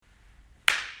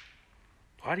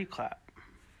Why do you clap?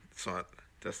 So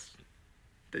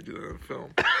they do that in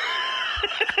film.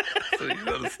 So you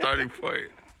know the starting point.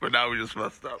 But now we just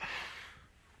messed up.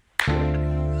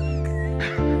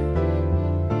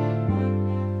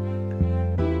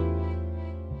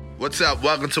 What's up?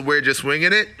 Welcome to We're Just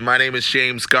Winging It. My name is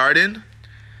James Garden.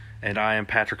 And I am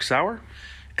Patrick Sauer.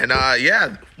 And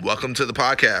welcome to the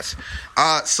podcast.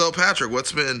 So Patrick,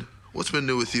 what's been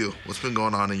new with you? What's been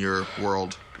going on in your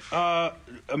world?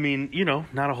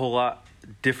 Not a whole lot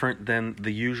different than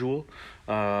the usual.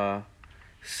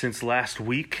 Since last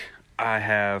week, I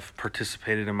have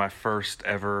participated in my first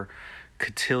ever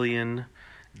cotillion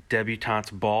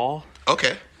debutante ball.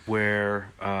 Okay.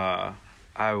 Where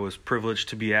I was privileged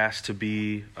to be asked to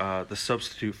be the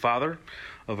substitute father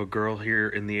of a girl here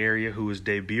in the area who was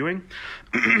debuting.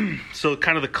 So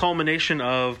kind of the culmination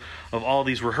of all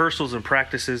these rehearsals and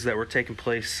practices that were taking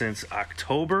place since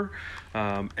October,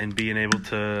 and being able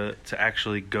to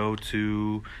actually go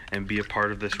to and be a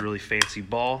part of this really fancy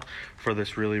ball for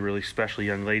this really, really special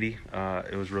young lady.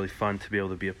 It was really fun to be able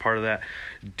to be a part of that,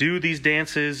 do these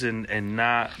dances and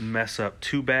not mess up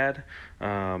too bad,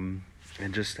 and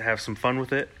just have some fun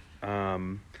with it.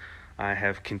 I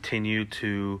have continued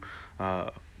to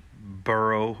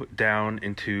burrow down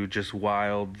into just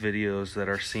wild videos that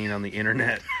are seen on the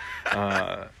internet,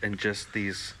 and just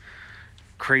these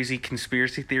crazy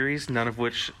conspiracy theories, none of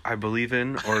which I believe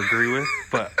in or agree with,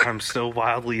 but I'm still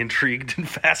wildly intrigued and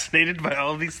fascinated by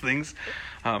all of these things,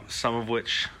 some of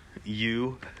which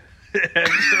you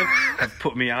have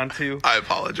put me onto. I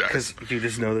apologize. Because you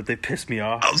just know that they piss me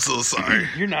off. I'm so sorry.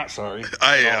 You're not sorry.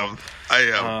 I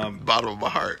am. Bottom of my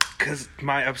heart. Because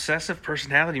my obsessive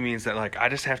personality means that I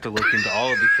just have to look into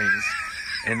all of the things,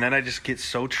 and then I just get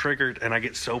so triggered and I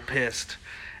get so pissed,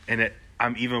 and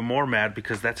I'm even more mad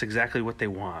because that's exactly what they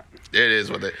want. It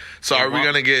is what they. So are we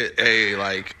gonna get a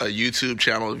YouTube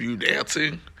channel of you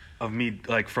dancing? Of me,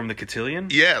 from the cotillion?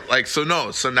 Yeah, so no.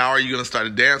 So now are you going to start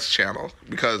a dance channel?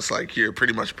 Because, you're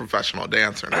pretty much a professional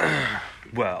dancer now.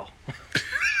 Well.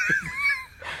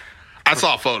 I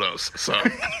saw photos, so.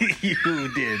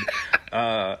 You did.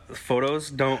 Photos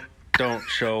don't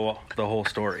show the whole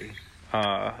story.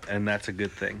 And that's a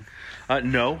good thing.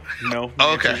 No.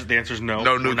 Okay. The answer's no.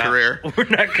 No new career.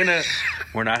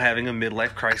 We're not having a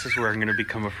midlife crisis where I'm going to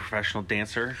become a professional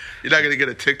dancer. You're not going to get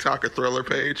a TikTok or Thriller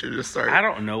page and just start. I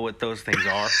don't know what those things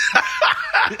are.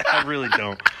 I really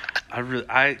don't.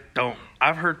 I don't.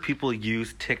 I've heard people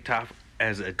use TikTok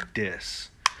as a diss.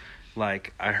 I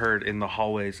heard in the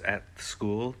hallways at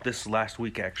school this last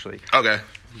week, actually. Okay.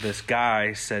 This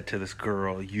guy said to this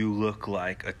girl, "You look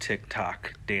like a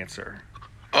TikTok dancer."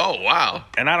 Oh, wow.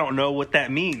 And I don't know what that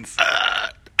means.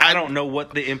 I don't know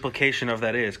what the implication of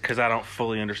that is because I don't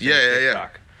fully understand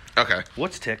TikTok. Yeah. Okay.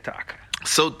 What's TikTok?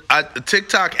 So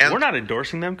TikTok and... We're not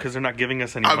endorsing them because they're not giving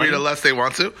us any money. Unless they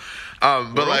want to.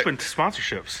 We're open to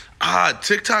sponsorships.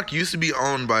 TikTok used to be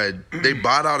owned by... They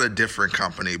bought out a different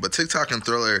company. But TikTok and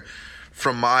Thriller,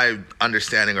 from my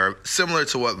understanding, are similar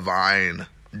to what Vine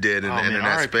did in the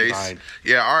internet space. Vine.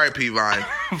 Yeah, R.I.P. Vine.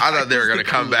 I thought they were going to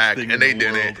come back, and they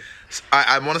didn't.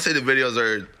 I want to say the videos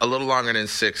are a little longer than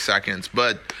 6 seconds,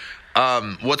 but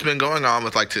what's been going on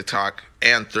with TikTok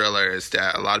and Thriller is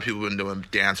that a lot of people have been doing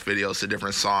dance videos to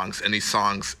different songs, and these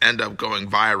songs end up going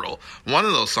viral. One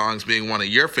of those songs being one of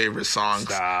your favorite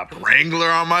songs, Stop. "Wrangler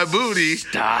on My Booty."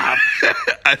 Stop.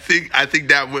 I think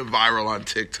that went viral on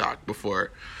TikTok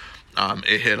before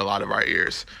it hit a lot of our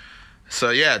ears. So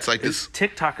yeah, it's this.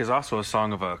 TikTok is also a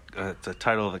song of it's a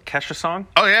title of a Kesha song.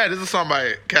 Oh yeah, it is a song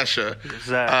by Kesha. Is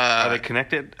that are they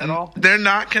connected at all? They're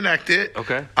not connected.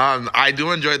 Okay. I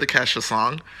do enjoy the Kesha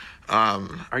song.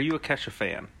 Are you a Kesha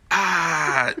fan?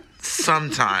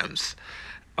 Sometimes.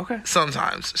 Okay.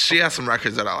 Sometimes she has some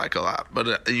records that I like a lot,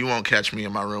 but you won't catch me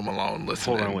in my room alone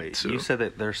listening. Hold on, wait. You said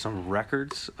that there's some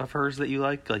records of hers that you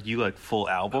like? Like you like full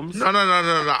albums? No.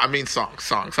 I mean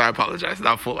songs. I apologize.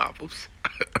 Not full albums.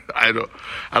 I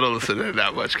don't listen to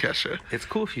that much Kesha. It's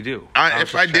cool if you do.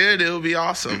 If I did, it would be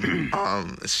awesome.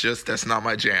 It's just that's not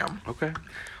my jam. Okay.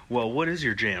 Well, what is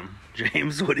your jam,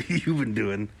 James? What have you been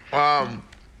doing?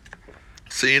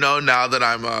 So now that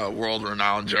I'm a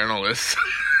world-renowned journalist.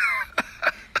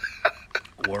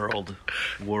 World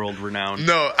renowned.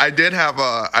 No, I did have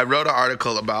I wrote an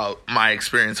article about my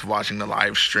experience of watching the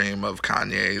live stream of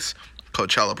Kanye's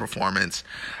Coachella performance.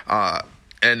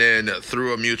 And then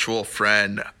through a mutual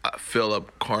friend,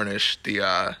 Philip Cornish,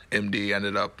 the MD,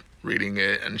 ended up reading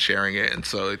it and sharing it. And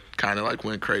so it kind of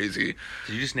went crazy.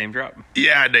 Did you just name drop?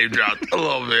 Yeah, I name dropped a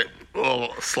little bit. A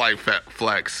little slight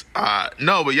flex.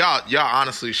 No, but y'all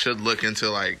honestly should look into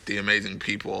the amazing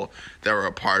people that were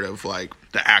a part of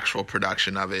the actual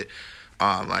production of it.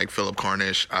 like Philip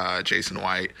Cornish, Jason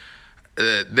White.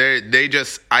 They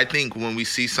just, I think when we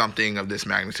see something of this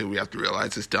magnitude, we have to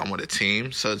realize it's done with a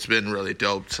team. So it's been really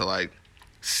dope to like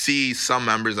see some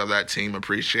members of that team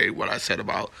appreciate what I said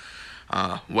about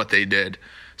what they did.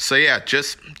 So yeah,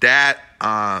 just that.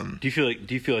 Do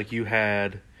you feel like you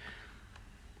had,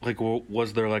 like,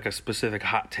 was there like a specific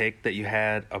hot take that you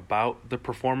had about the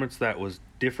performance that was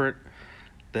different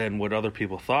than what other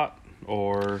people thought?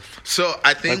 Or so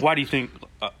I think, like, why do you think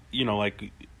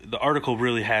like the article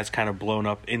really has kind of blown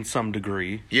up in some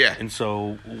degree? Yeah. And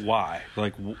so why?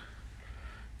 Like,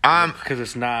 because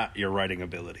it's not your writing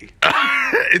ability.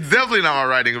 It's definitely not my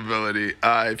writing ability.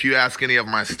 If you ask any of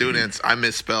my students, I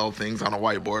misspell things on a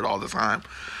whiteboard all the time.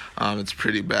 It's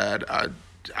pretty bad.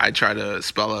 I try to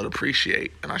spell out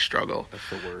appreciate, and I struggle. That's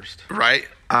the worst. Right?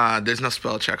 There's no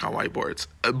spell check on whiteboards.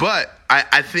 But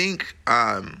I think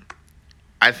I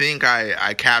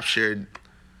captured...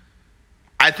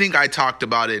 I think I talked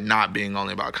about it not being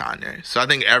only about Kanye. So I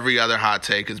think every other hot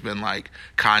take has been like,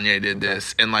 Kanye did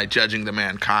this, and like judging the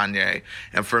man Kanye.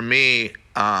 And for me,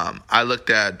 I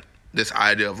looked at this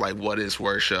idea of like, what is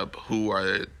worship? Who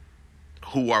are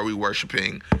we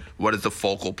worshiping? What is the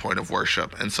focal point of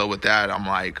worship? And so with that, I'm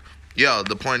like, yo,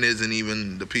 the point isn't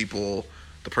even the people,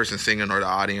 the person singing or the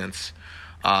audience.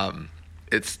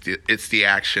 It's the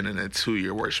action, and it's who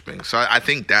you're worshiping. So I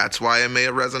think that's why it may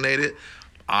have resonated.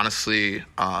 Honestly,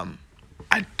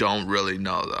 I don't really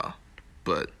know though,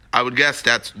 but I would guess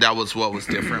that was what was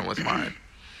different with mine.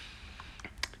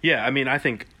 Yeah, I mean, I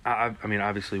think,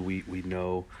 obviously we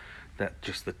know that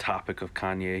just the topic of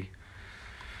Kanye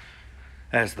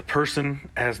as the person,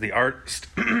 as the artist,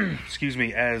 excuse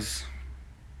me, as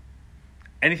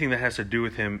anything that has to do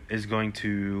with him is going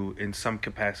to, in some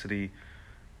capacity,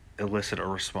 elicit a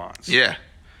response. Yeah.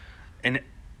 And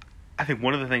I think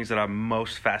one of the things that I'm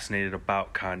most fascinated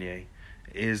about Kanye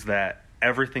is that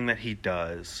everything that he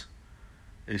does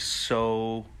is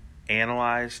so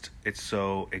analyzed, it's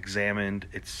so examined,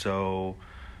 it's so,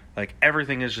 like,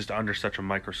 everything is just under such a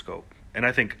microscope. And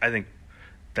I think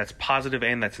that's positive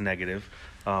and that's negative,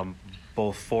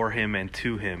 both for him and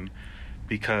to him,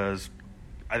 because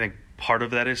I think part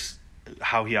of that is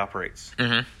how he operates.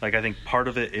 Mm-hmm. Like, I think part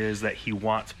of it is that he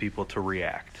wants people to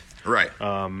react. Right.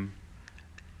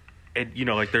 And,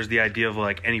 like, there's the idea of,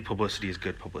 like, any publicity is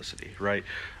good publicity, right?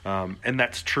 And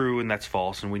that's true and that's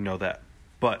false, and we know that.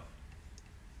 But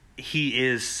he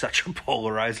is such a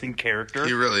polarizing character.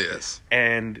 He really is.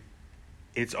 And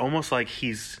it's almost like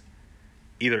he's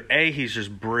either he's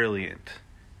just brilliant,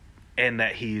 and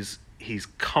that he's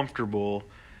comfortable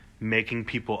making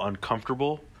people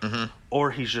uncomfortable, mm-hmm.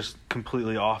 or he's just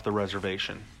completely off the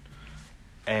reservation.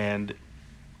 And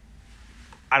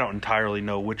I don't entirely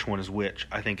know which one is which.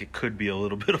 I think it could be a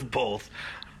little bit of both.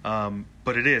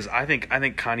 But it is. I think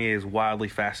Kanye is wildly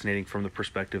fascinating from the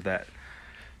perspective that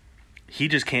he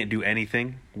just can't do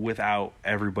anything without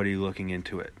everybody looking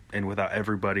into it, and without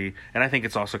everybody. And I think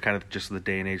it's also kind of just the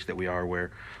day and age that we are,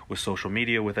 where with social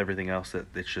media, with everything else, that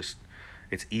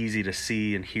it's easy to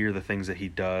see and hear the things that he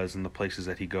does and the places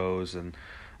that he goes. And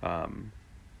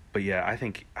but yeah, I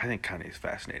think Kanye is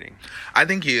fascinating. I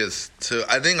think he is too.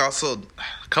 I think also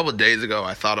a couple of days ago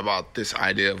I thought about this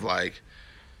idea of like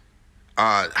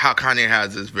how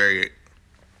Kanye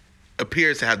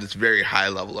appears to have this very high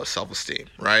level of self-esteem,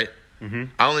 right? Mm-hmm.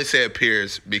 I only say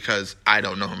appears because I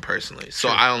don't know him personally. So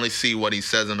sure. I only see what he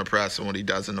says in the press and what he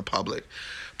does in the public.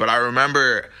 But I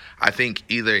remember, I think,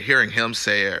 either hearing him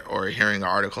say it or hearing an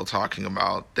article talking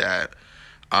about that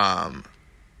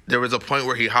there was a point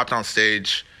where he hopped on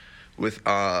stage with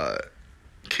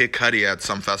Kid Cudi at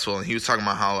some festival, and he was talking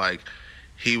about how, like,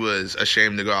 he was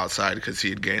ashamed to go outside because he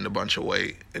had gained a bunch of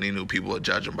weight, and he knew people would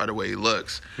judge him by the way he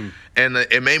looks. And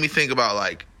it made me think about,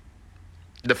 like,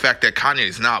 the fact that Kanye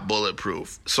is not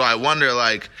bulletproof. So I wonder,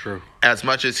 like, true. As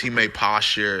much as he may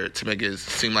posture to make it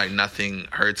seem like nothing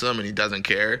hurts him and he doesn't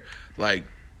care, like,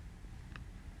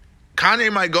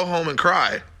 Kanye might go home and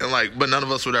cry, and like, but none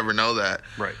of us would ever know that.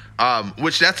 Right.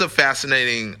 Which that's a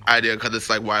fascinating idea, because it's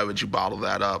like, why would you bottle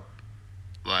that up?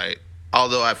 Like,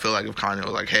 although I feel like if Kanye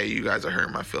was like, hey, you guys are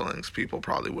hurting my feelings, people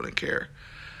probably wouldn't care.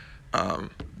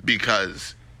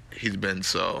 Because he's been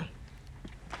so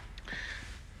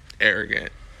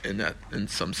arrogant in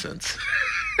some sense.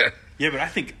 Yeah, but I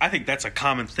think that's a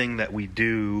common thing that we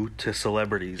do to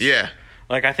celebrities. Yeah.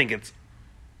 Like, I think it's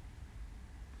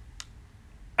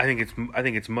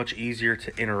much easier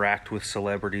to interact with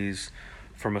celebrities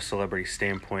from a celebrity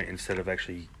standpoint instead of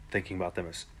actually thinking about them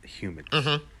as humans.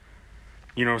 Mm-hmm.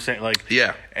 You know what I'm saying? Like,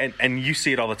 yeah. And you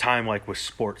see it all the time, like with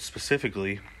sports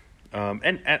specifically,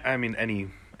 and I mean any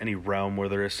any realm where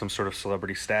there is some sort of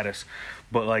celebrity status.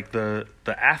 But like the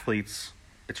athletes,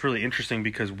 it's really interesting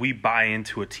because we buy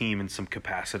into a team in some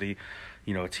capacity,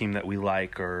 you know, a team that we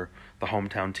like, or the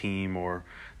hometown team, or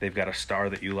they've got a star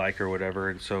that you like or whatever.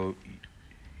 And so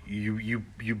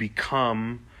you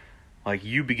become, like,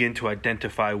 you begin to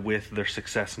identify with their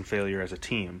success and failure as a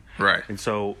team. Right. And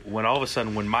so when all of a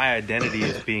sudden, when my identity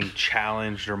is being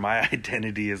challenged, or my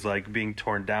identity is like being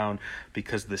torn down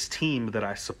because this team that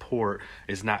I support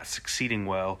is not succeeding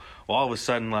well all of a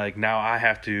sudden, like, now I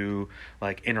have to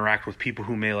like interact with people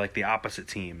who may like the opposite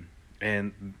team,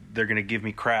 and they're going to give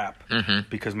me crap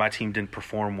because my team didn't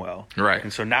perform well. Right.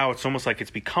 And so now it's almost like it's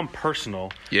become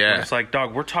personal. Yeah. It's like,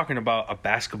 dog, we're talking about a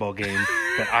basketball game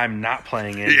that I'm not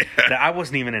playing in, that I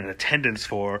wasn't even in attendance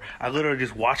for. I literally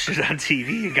just watched it on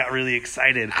TV and got really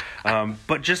excited.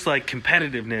 But just like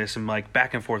competitiveness and like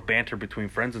back and forth banter between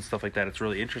friends and stuff like that, it's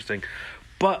really interesting.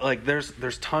 But like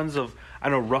there's tons of, I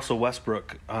know Russell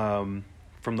Westbrook from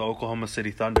the Oklahoma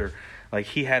City Thunder, like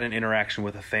he had an interaction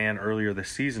with a fan earlier this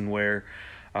season where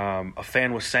a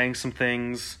fan was saying some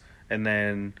things, and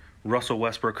then Russell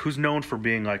Westbrook, who's known for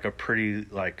being like a pretty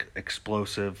like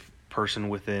explosive person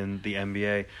within the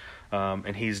NBA,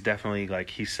 and he's definitely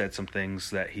like, he said some things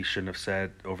that he shouldn't have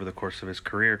said over the course of his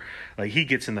career. Like he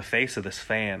gets in the face of this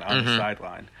fan on the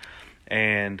sideline,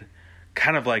 and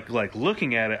kind of like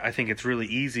looking at it, I think it's really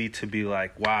easy to be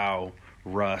like, wow,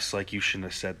 Russ, like, you shouldn't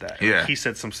have said that. Yeah. Like, he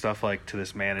said some stuff like to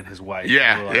this man and his wife.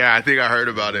 Yeah, like, I think I heard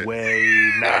about it.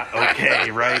 Way not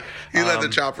okay, right? He let the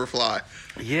chopper fly.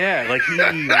 Yeah, like he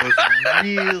was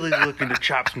really looking to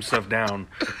chop some stuff down.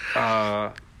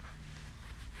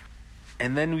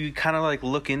 And then we kind of like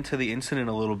look into the incident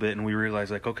a little bit, and we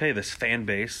realize like, okay, this fan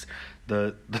base,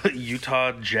 the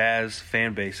Utah Jazz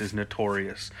fan base is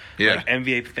notorious. Yeah. Like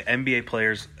NBA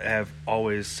players have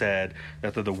always said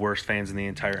that they're the worst fans in the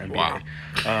entire NBA.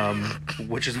 Wow.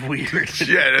 Which is weird.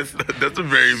 Yeah, that's a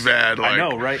very bad. Like... I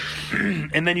know, right?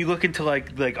 And then you look into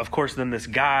like of course, then this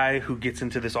guy who gets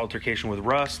into this altercation with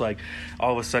Russ, like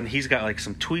all of a sudden he's got like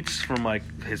some tweets from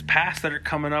like his past that are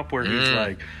coming up where he's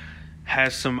like,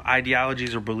 has some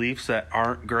ideologies or beliefs that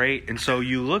aren't great. And so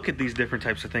you look at these different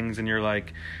types of things and you're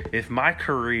like, if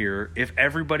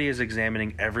everybody is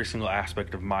examining every single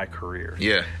aspect of my career,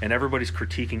 and everybody's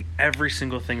critiquing every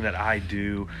single thing that I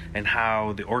do and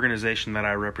how the organization that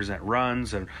I represent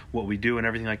runs and what we do and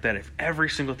everything like that, if every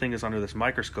single thing is under this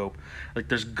microscope, like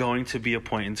there's going to be a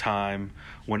point in time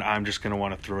when I'm just going to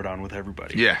want to throw it on with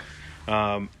everybody. Yeah.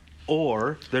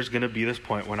 Or there's going to be this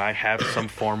point when I have some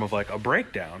form of like a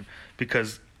breakdown,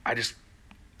 because I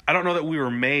don't know that we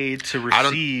were made to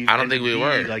receive. I don't think we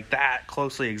were like that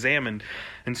closely examined.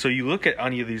 And so you look at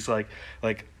any of these like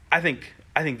I think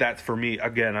that for me,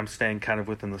 again, I'm staying kind of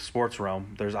within the sports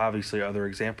realm. There's obviously other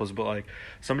examples, but like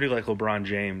somebody like LeBron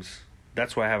James,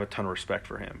 that's why I have a ton of respect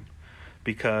for him,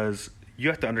 because you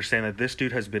have to understand that this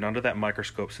dude has been under that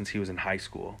microscope since he was in high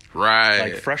school. Right.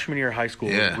 Like freshman year of high school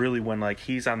is really when like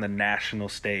he's on the national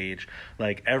stage.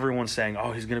 Like everyone's saying,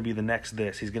 oh, he's going to be the next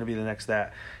this. He's going to be the next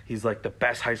that. He's like the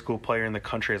best high school player in the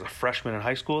country as a freshman in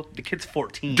high school. The kid's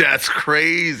 14. That's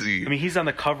crazy. I mean, he's on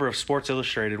the cover of Sports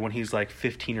Illustrated when he's like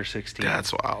 15 or 16.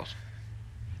 That's wild.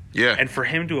 Yeah. And for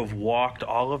him to have walked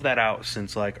all of that out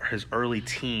since like his early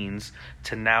teens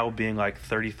to now being like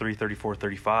 33, 34,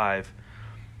 35,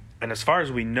 and as far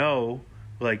as we know,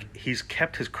 like, he's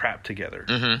kept his crap together.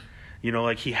 Mm-hmm. You know,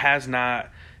 like, he has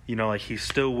not, you know, like, he's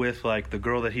still with, like, the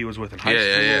girl that he was with in high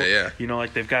school. Yeah. You know,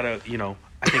 like, they've got a, you know,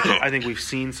 I think we've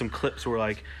seen some clips where,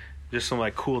 like, just some,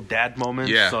 like, cool dad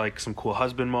moments. Yeah. Like, some cool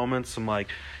husband moments. Some, like,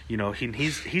 you know,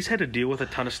 he's had to deal with a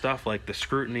ton of stuff, like the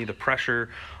scrutiny, the pressure,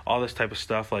 all this type of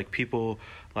stuff. Like, people...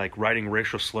 like writing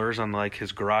racial slurs on like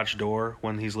his garage door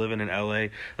when he's living in LA,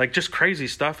 like just crazy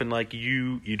stuff. And like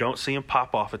you don't see him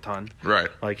pop off a ton, right?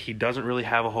 Like he doesn't really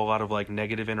have a whole lot of like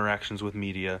negative interactions with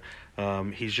media.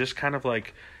 He's just kind of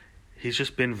like, he's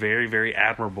just been very, very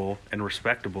admirable and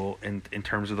respectable in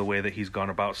terms of the way that he's gone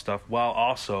about stuff, while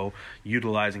also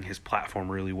utilizing his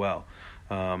platform really well.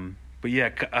 But yeah,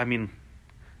 I mean,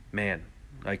 man,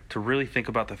 like to really think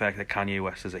about the fact that Kanye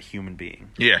West is a human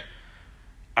being. Yeah.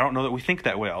 I don't know that we think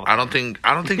that way all the time.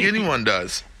 I don't think anyone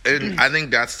does. And I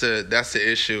think that's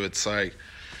the issue. It's like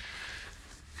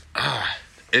I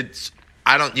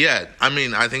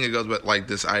mean, I think it goes with like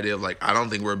this idea of like, I don't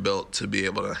think we're built to be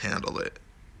able to handle it.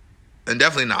 And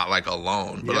definitely not like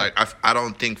alone, but like I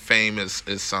don't think fame is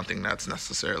something that's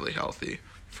necessarily healthy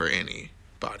for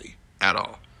anybody at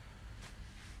all.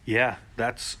 Yeah,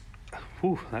 that's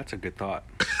a good thought.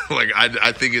 Like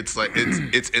I think it's like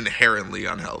it's inherently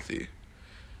unhealthy.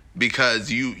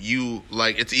 because you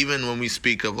like, it's even when we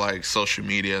speak of like social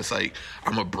media, it's like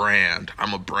I'm a brand,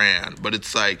 but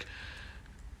it's like,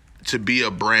 to be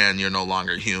a brand, you're no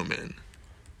longer human.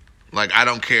 Like, I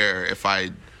don't care if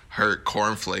I hurt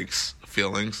Cornflakes'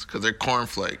 feelings, because they're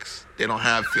cornflakes. They don't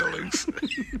have feelings.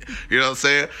 You know what I'm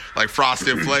saying? Like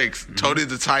Frosted Flakes. Tony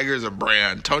the Tiger is a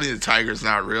brand. Tony the Tiger's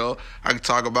not real. I can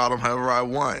talk about him however I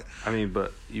want. I mean,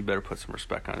 but you better put some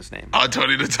respect on his name. On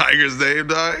Tony the Tiger's name,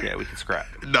 dog? Yeah, we can scrap.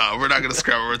 No, we're not going to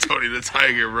scrap over Tony the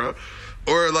Tiger, bro.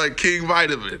 Or like King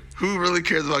Vitamin. Who really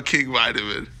cares about King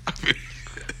Vitamin? I mean,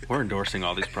 we're endorsing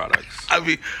all these products. I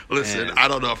mean, listen, I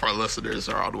don't know if our listeners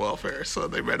are on welfare, so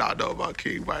they may not know about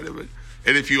King Vitamin.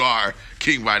 And if you are,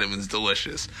 King Vitamin's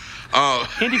delicious.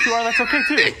 And if you are, that's okay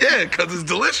too. Yeah, because it's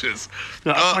delicious.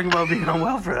 No, I'm talking about being on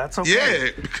welfare. That's okay. Yeah,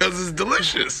 because it's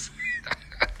delicious.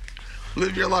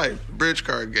 Live your life. Bridge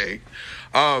card gang.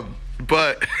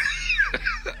 But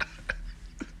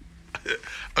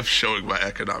I'm showing my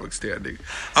economic standing.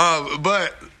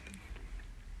 But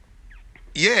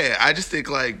yeah, I just think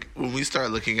like when we start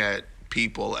looking at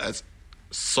people as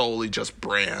solely just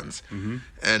brands,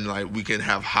 and like we can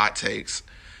have hot takes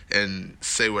and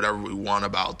say whatever we want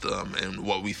about them and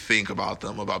what we think about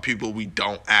them, about people we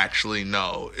don't actually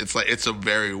know. It's like, it's a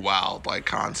very wild like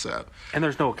concept. And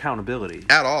there's no accountability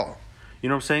At all. You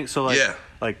know what I'm saying? So like, yeah.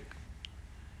 Like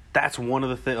that's one of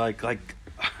the things, like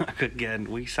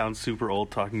again, we sound super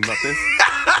old talking about this.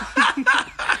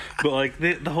 But like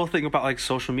the whole thing about like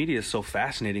social media is so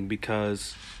fascinating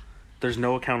because there's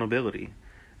no accountability.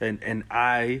 And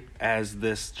I, as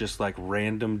this just like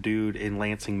random dude in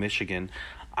Lansing, Michigan,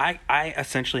 I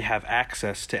essentially have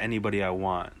access to anybody I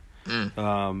want.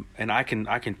 And I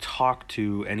can talk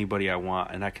to anybody I want,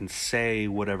 and I can say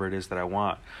whatever it is that I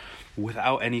want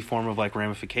without any form of like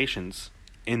ramifications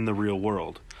in the real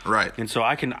world. Right. And so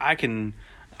I can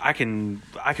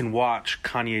watch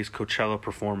Kanye's Coachella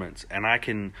performance, and I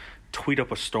can tweet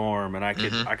up a storm, and I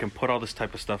can put all this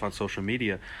type of stuff on social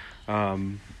media.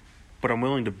 But I'm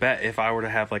willing to bet if I were to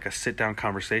have like a sit down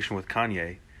conversation with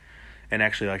Kanye and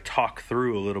actually like talk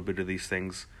through a little bit of these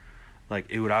things, like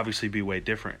it would obviously be way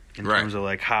different in terms of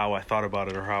like how I thought about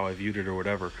it or how I viewed it or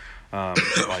whatever.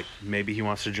 Like maybe he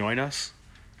wants to join us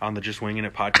on the Just Winging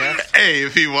It podcast. Hey,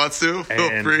 if he wants to,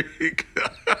 feel free.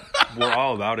 We're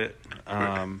all about it.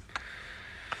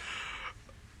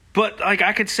 But like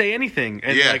I could say anything,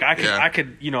 and like I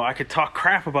could talk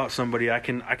crap about somebody. I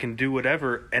can do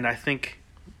whatever, and I think,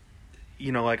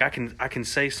 like I can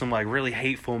say some like really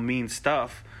hateful, mean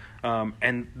stuff,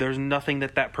 and there's nothing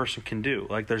that person can do.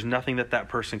 Like there's nothing that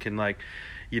person can like,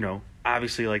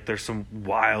 obviously like there's some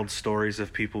wild stories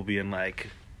of people being like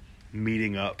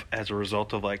meeting up as a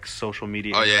result of like social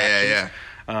media. Oh yeah.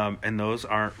 And those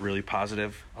aren't really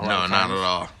positive. No, not at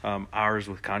all. Ours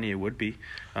with Kanye would be,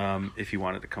 if he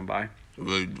wanted to come by.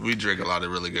 We drink a lot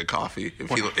of really good coffee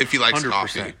if he likes 100%.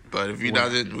 Coffee, but if he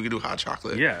doesn't, we can do hot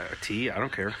chocolate. Yeah, tea. I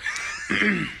don't care.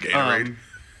 Gatorade.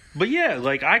 But yeah,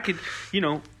 like I could,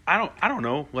 I don't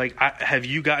know. Like, have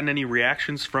you gotten any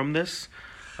reactions from this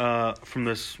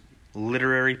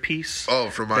literary piece? Oh,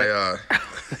 from my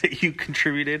that you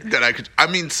contributed. That I could. I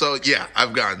mean, so yeah,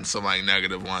 I've gotten some like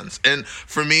negative ones, and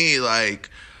for me, like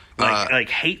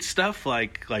hate stuff,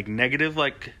 like negative,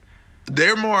 like.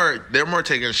 They're more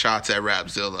taking shots at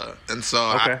Rapzilla, and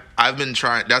so okay. I've been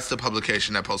trying. That's the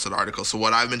publication that posted the article. So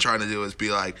what I've been trying to do is be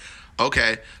like,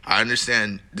 okay, I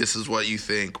understand this is what you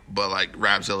think, but like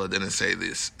Rapzilla didn't say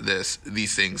these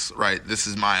things, right? This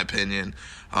is my opinion,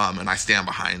 and I stand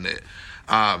behind it.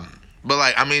 But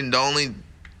like, I mean, the only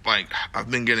like I've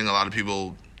been getting a lot of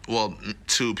people, well,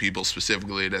 2 people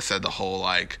specifically that said the whole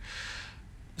like,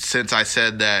 since I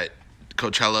said that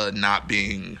Coachella not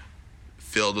being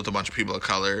filled with a bunch of people of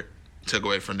color took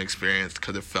away from the experience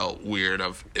because it felt weird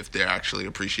of if they're actually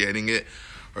appreciating it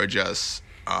or just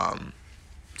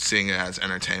seeing it as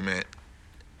entertainment.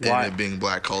 Why? And it being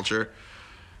black culture.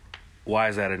 Why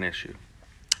is that an issue?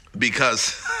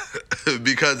 Because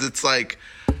it's like,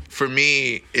 for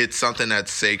me, it's something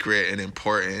that's sacred and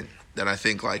important that I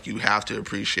think like you have to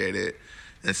appreciate it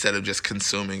instead of just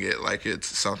consuming it like it's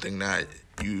something that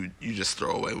you just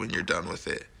throw away when you're done with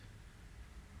it.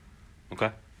 Okay.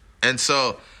 And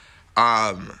so,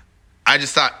 I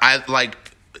just thought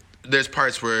there's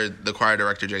parts where the choir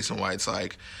director Jason White's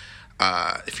like,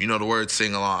 if you know the words,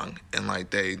 sing along, and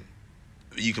like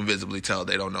you can visibly tell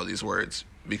they don't know these words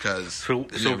because. So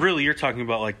really, you're talking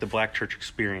about like the Black Church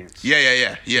Experience.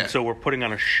 Yeah. And so we're putting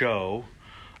on a show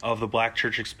of the Black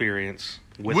Church Experience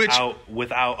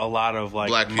without a lot of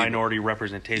like minority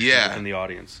representation within the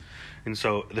audience. And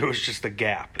so there was just a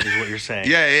gap, is what you're saying.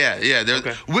 Yeah.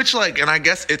 Which, like, and I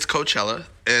guess it's Coachella,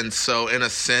 and so in a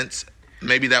sense,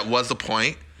 maybe that was the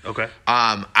point. Okay.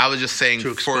 I was just saying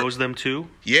to expose them to.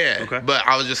 Yeah. Okay. But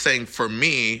I was just saying, for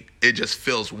me, it just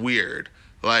feels weird.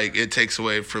 Like, it takes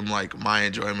away from like my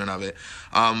enjoyment of it.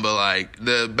 But like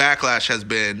the backlash has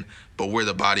been, but we're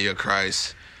the body of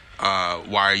Christ. Why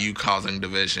are you causing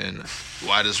division?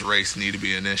 Why does race need to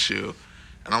be an issue?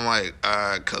 And I'm like,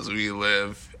 because we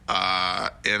live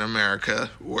in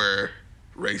America where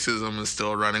racism is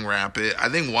still running rampant. I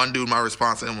think one dude, my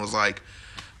response to him was like,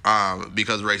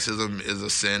 because racism is a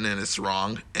sin and it's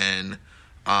wrong. And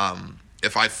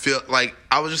if I feel like,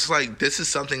 I was just like, this is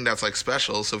something that's like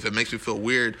special. So if it makes me feel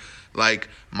weird, like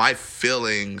my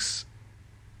feelings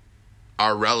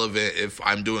are relevant if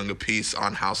I'm doing a piece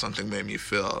on how something made me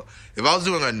feel. If I was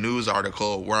doing a news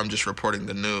article where I'm just reporting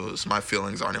the news, my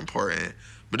feelings aren't important.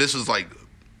 But this was like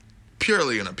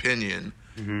purely an opinion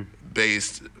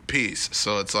based piece.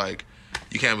 So it's like,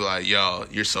 you can't be like, yo,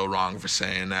 you're so wrong for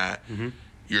saying that.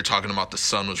 You're talking about the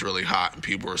sun was really hot and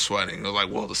people were sweating. They're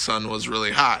like, well, the sun was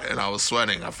really hot and I was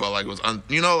sweating. I felt like it was,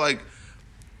 like,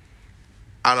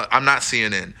 I'm not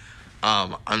CNN.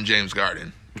 I'm James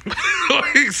Garden.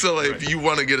 So if you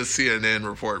want to get a CNN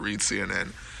report, read CNN.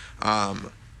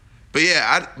 But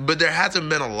yeah, but there hasn't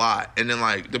been a lot. And then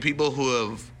like the people who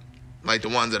have, like the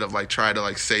ones that have like tried to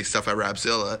like say stuff at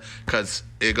Rapzilla, because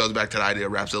it goes back to the idea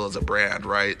of Rapzilla as a brand,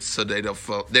 right? So they don't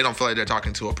feel like they're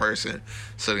talking to a person,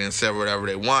 so they can say whatever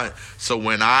they want. So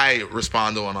when I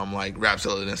respond to one, I'm like,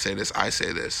 Rapzilla didn't say this, I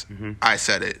say this. I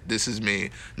said it. This is me.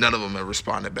 None of them have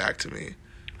responded back to me.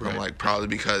 Right. I'm like, probably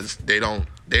because they don't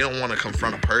want to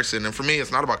confront a person. And for me,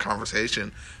 it's not about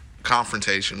confrontation.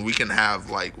 We can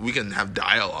have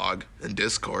dialogue and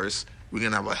discourse. We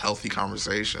can have a healthy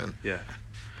conversation. Yeah.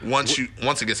 Once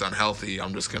it gets unhealthy,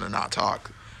 I'm just gonna not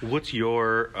talk. What's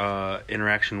your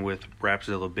interaction with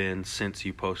Rapzilla been since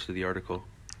you posted the article?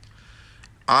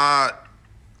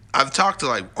 I've talked to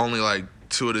like only like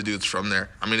two of the dudes from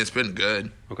there. I mean, it's been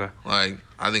good. Okay. Like,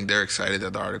 I think they're excited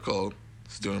that the article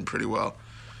is doing pretty well.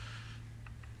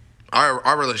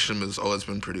 Our relationship has always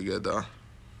been pretty good though.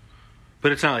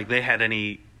 But it's not like they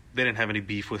didn't have any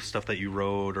beef with stuff that you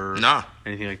wrote or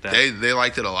anything like that. They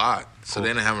liked it a lot, so They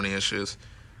didn't have any issues.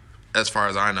 As far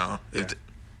as I know, if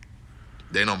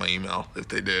they know my email if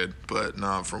they did, but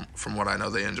no, from what I know,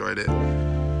 they enjoyed it.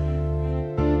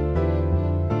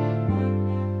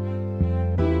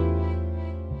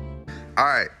 All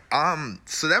right,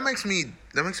 so that makes me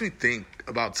think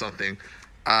about something.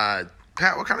 Pat,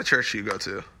 what kind of church do you go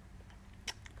to?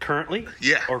 Currently?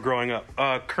 Yeah. Or growing up?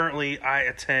 Currently, I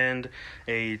attend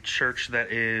a church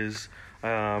that is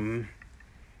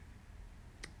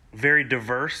very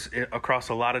diverse across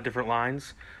a lot of different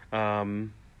lines.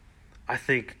 I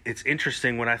think it's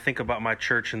interesting when I think about my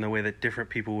church and the way that different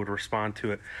people would respond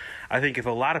to it. I think if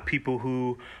a lot of people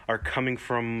who are coming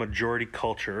from majority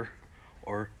culture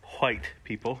or white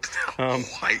people,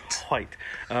 white,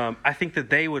 I think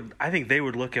they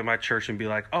would look at my church and be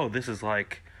like, oh, this is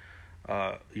like,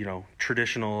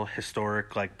 traditional,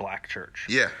 historic, like black church.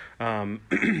 Yeah. And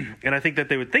I think that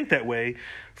they would think that way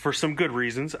for some good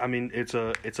reasons. I mean, it's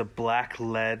a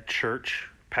black-led church.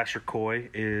 Pastor Coy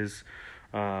is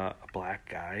a black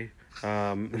guy.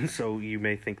 And so you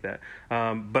may think that.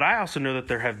 But I also know that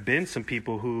there have been some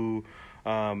people who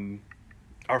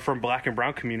are from black and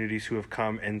brown communities who have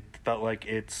come and felt like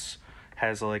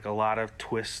has like a lot of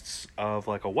twists of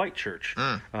like a white church.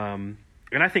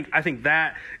 And I think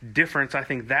that difference,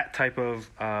 that type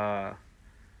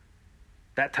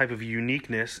of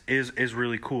uniqueness is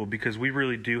really cool, because we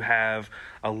really do have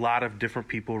a lot of different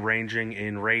people ranging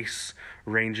in race,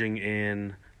 ranging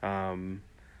in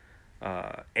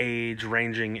age,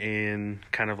 ranging in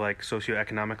kind of like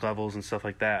socioeconomic levels and stuff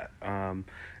like that. And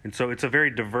so it's a very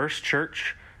diverse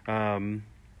church.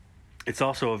 It's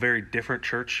also a very different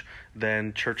church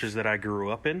than churches that I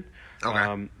grew up in,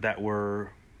 that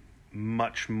were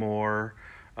much more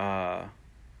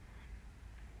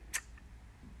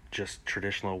just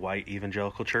traditional white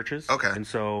evangelical churches. Okay. And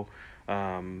so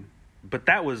but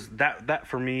that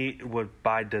for me was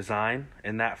by design,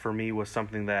 and that for me was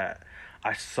something that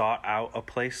I sought out a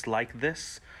place like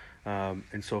this.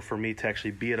 And so for me to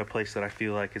actually be at a place that I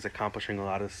feel like is accomplishing a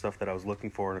lot of the stuff that I was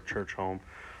looking for in a church home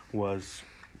was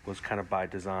kind of by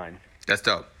design. That's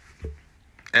dope.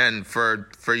 And for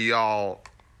y'all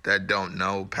that don't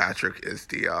know, Patrick is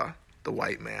the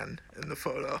white man in the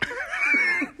photo.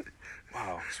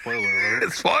 Wow, spoiler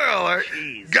alert. Spoiler alert.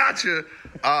 Jeez. Gotcha.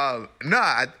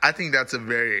 I think that's a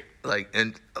very, like,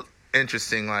 and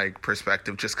interesting, like,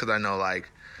 perspective, just because I know, like,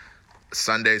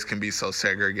 Sundays can be so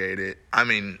segregated. I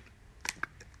mean,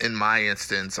 in my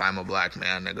instance, I'm a black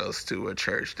man that goes to a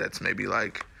church that's maybe,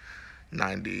 like,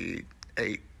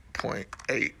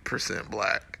 98.8%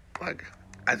 black. Like,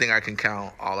 I think I can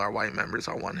count all our white members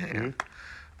on one hand.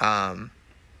 Mm-hmm.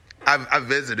 I've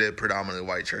visited predominantly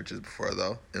white churches before,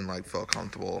 though, and, like, felt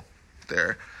comfortable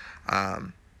there.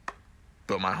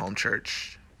 But my home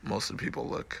church, most of the people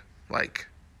look like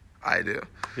I do.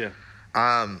 Yeah.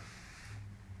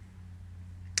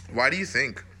 Why do you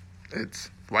think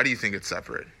it's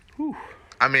separate? Whew.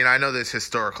 I mean, I know there's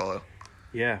historical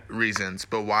reasons,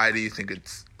 but why do you think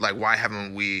it's, like, why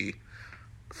haven't we,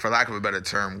 for lack of a better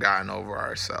term, gotten over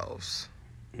ourselves?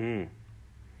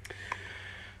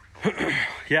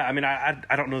 Yeah, I mean,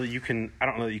 I don't know that you can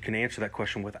answer that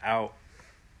question without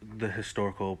the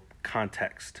historical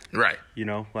context. Right. You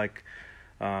know, like,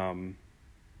 I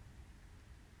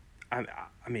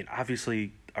mean,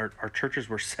 obviously our churches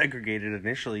were segregated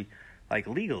initially, like,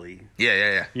 legally.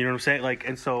 Yeah. You know what I'm saying? Like,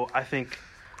 and so I think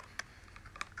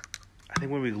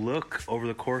when we look over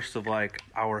the course of, like,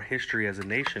 our history as a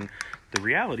nation, the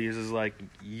reality is like,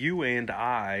 you and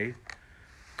I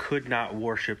could not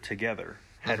worship together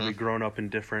had we grown up in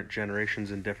different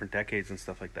generations and different decades and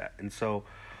stuff like that. And so,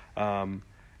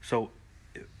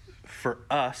 for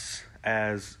us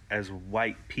as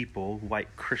white people,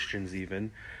 white Christians even,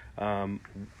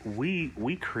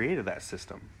 we created that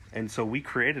system. And so we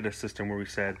created a system where we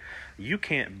said, you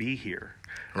can't be here.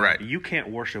 Right. You can't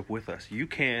worship with us. You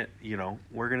can't,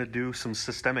 we're going to do some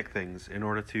systemic things in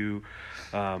order to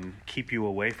keep you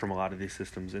away from a lot of these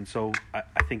systems. And so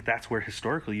I think that's where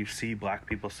historically you see black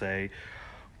people say,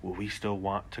 well, we still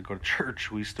want to go to church.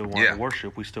 We still want to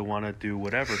worship. We still want to do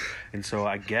whatever. And so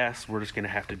I guess we're just going to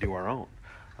have to do our own.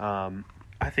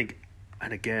 I think,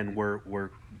 and again, we're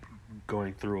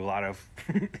going through a lot of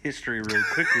history really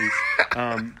quickly,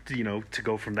 to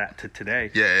go from that to today.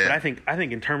 Yeah. But I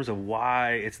think in terms of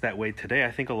why it's that way today,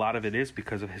 I think a lot of it is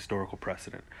because of historical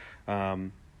precedent. I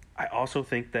also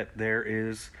think that there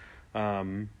is,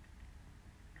 I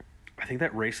think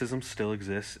that racism still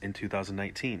exists in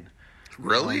 2019.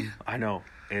 Really? I know.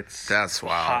 That's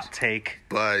wild. Hot take.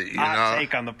 But, hot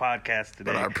take on the podcast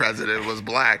today. But our president was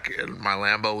black and my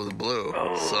Lambo was blue.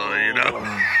 Oh. So,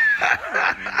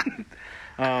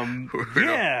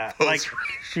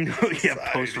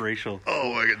 post-racial.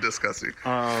 Oh my God, disgusting.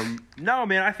 No,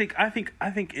 man, I think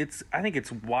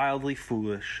it's wildly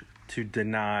foolish to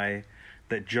deny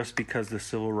that just because the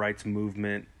civil rights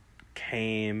movement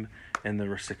came and there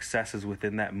were successes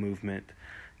within that movement,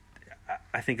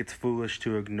 I think it's foolish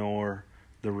to ignore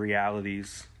the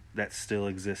realities that still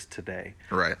exist today.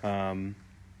 Right. And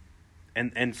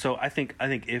so I think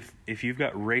if you've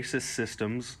got racist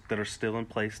systems that are still in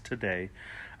place today,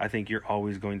 I think you're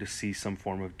always going to see some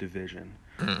form of division.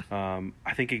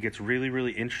 I think it gets really,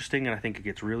 really interesting, and I think it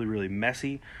gets really, really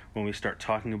messy when we start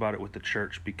talking about it with the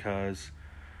church, because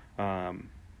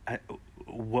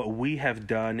what we have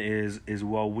done is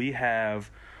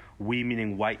we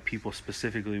meaning white people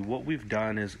specifically, what we've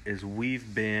done is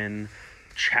we've been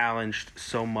challenged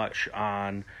so much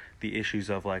on the issues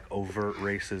of, like, overt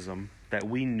racism that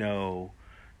we know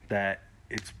that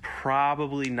it's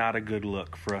probably not a good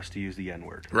look for us to use the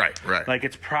N-word. Right. Like,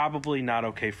 it's probably not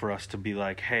okay for us to be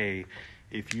like, hey,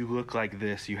 if you look like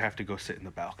this, you have to go sit in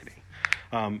the balcony.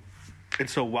 And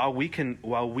so while we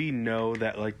know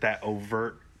that, like, that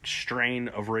overt strain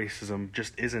of racism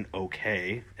just isn't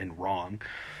okay and wrong,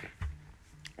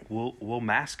 we'll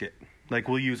mask it. Like,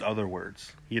 we'll use other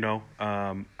words,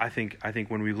 I think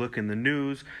when we look in the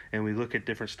news and we look at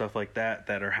different stuff like that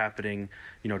are happening,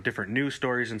 different news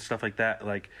stories and stuff like that,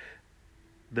 like,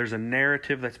 there's a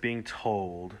narrative that's being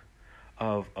told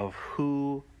of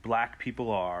who black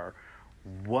people are,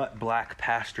 what black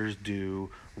pastors do,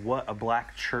 what a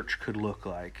black church could look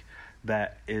like,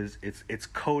 that is, it's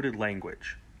coded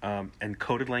language. And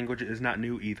coded language is not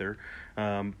new either.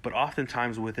 But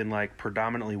oftentimes within, like,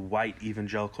 predominantly white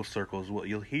evangelical circles, what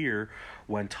you'll hear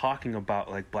when talking about,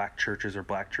 like, black churches or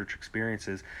black church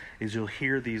experiences is you'll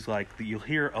hear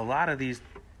a lot of these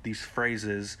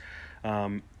phrases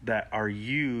that are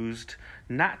used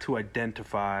not to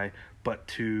identify, but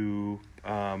to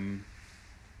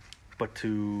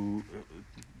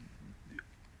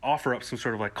offer up some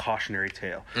sort of, like, cautionary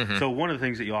tale. Mm-hmm. So one of the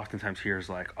things that you oftentimes hear is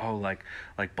like, oh, like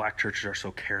black churches are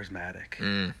so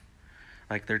charismatic.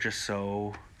 Like, they're just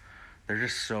so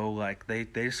like, they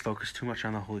just focus too much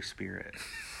on the Holy Spirit.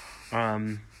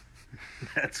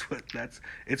 It's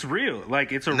real.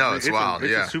 Like, it's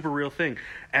a super real thing.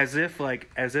 As if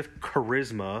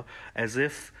charisma, as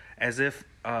if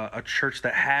a church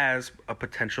that has a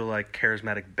potential like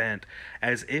charismatic bent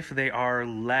as if they are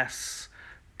less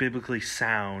biblically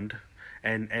sound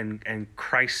and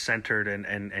Christ-centered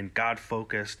and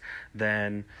God-focused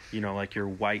than, like your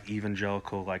white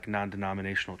evangelical, like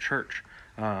non-denominational church.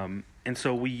 And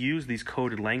so we use these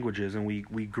coded languages, and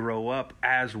we grow up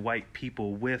as white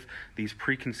people with these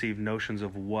preconceived notions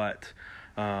of what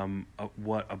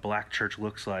a black church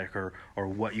looks like or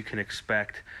what you can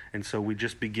expect. And so we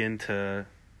just begin to,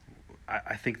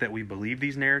 I think that we believe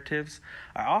these narratives.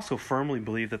 I also firmly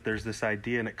believe that there's this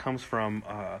idea, and it comes from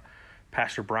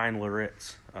Pastor Bryan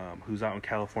Loritts, who's out in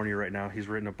California right now. He's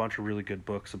written a bunch of really good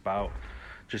books about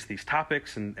just these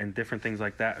topics and different things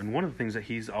like that. And one of the things that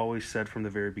he's always said from the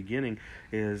very beginning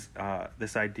is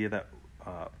this idea that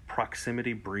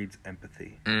proximity breeds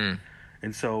empathy.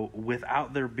 And so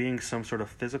without there being some sort of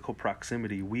physical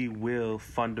proximity, we will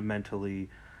fundamentally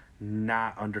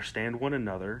not understand one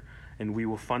another, and we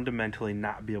will fundamentally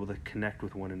not be able to connect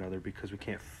with one another because we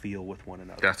can't feel with one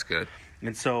another. That's good.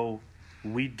 And so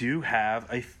we do have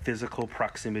a physical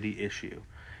proximity issue.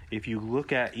 If you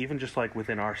look at even just like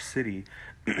within our city,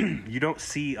 you don't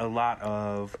see a lot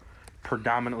of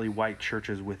predominantly white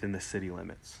churches within the city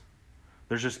limits.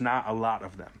 There's just not a lot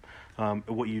of them.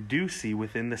 What you do see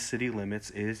within the city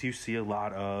limits is you see a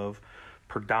lot of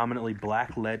predominantly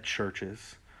black-led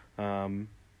churches. And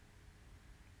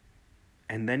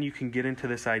then you can get into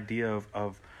this idea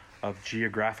of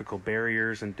geographical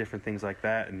barriers and different things like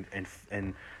that,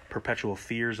 and perpetual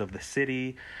fears of the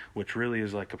city, which really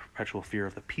is like a perpetual fear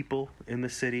of the people in the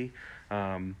city.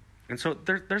 And so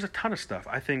there's a ton of stuff.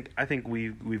 I think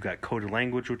we've got coded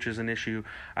language, which is an issue.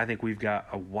 I think we've got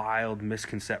a wild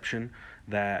misconception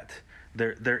that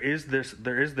there is this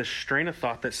strain of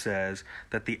thought that says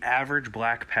that the average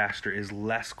black pastor is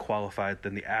less qualified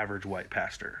than the average white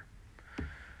pastor.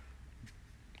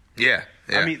 Yeah.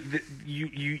 I mean,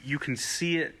 you can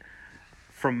see it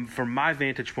from my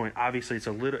vantage point. Obviously,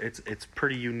 it's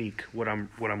pretty unique what I'm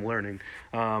learning.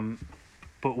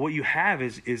 But what you have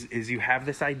is you have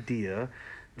this idea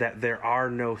that there are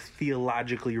no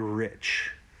theologically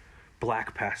rich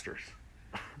black pastors.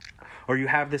 Or you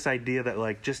have this idea that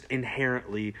like just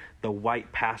inherently the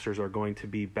white pastors are going to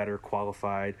be better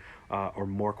qualified or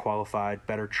more qualified,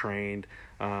 better trained,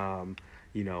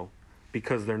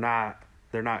 because they're not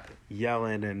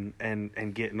yelling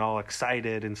and getting all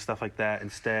excited and stuff like that.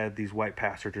 Instead, these white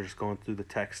pastors are just going through the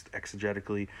text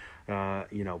exegetically,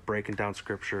 breaking down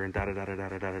scripture and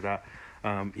da-da-da-da-da-da-da-da.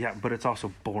 Yeah, but it's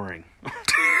also boring.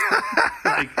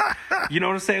 Like, you know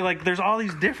what I'm saying? Like, there's all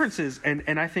these differences,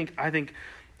 and I think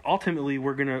ultimately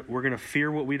we're gonna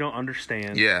fear what we don't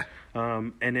understand. Yeah.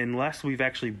 And unless we've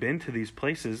actually been to these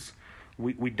places,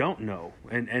 we don't know.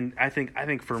 And I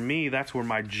think for me, that's where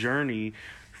my journey,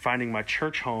 finding my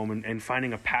church home and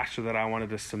finding a pastor that I wanted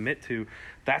to submit to,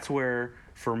 that's where,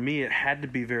 for me, it had to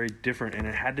be very different, and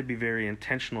it had to be very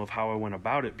intentional of how I went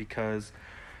about it, because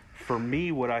for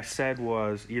me, what I said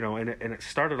was, and it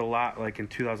started a lot like in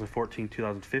 2014,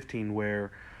 2015,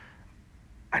 where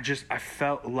I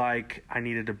felt like I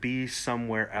needed to be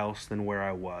somewhere else than where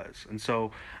I was. And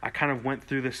so I kind of went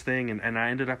through this thing, and I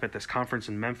ended up at this conference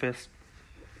in Memphis.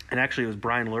 And actually, it was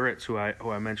Bryan Loritts, who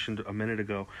I mentioned a minute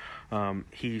ago.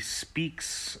 He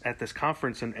speaks at this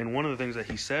conference, and one of the things that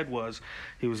he said was,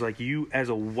 he was like, you as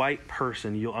a white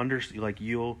person, you'll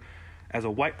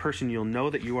know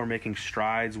that you are making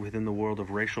strides within the world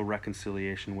of racial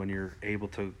reconciliation when you're able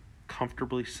to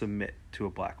comfortably submit to a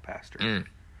black pastor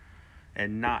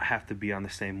and not have to be on the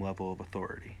same level of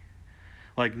authority.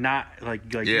 Like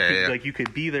you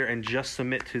could be there and just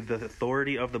submit to the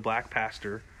authority of the black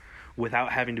pastor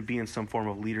without having to be in some form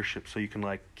of leadership, so you can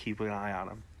like keep an eye on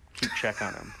him, keep check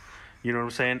on him. You know what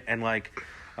I'm saying? And like,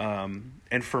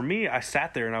 and for me, I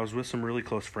sat there and I was with some really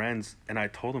close friends, and I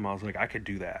told them, I was like, I could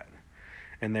do that.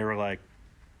 And they were like,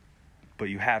 but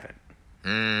you haven't.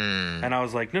 And I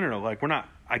was like, no, like, we're not,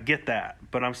 I get that,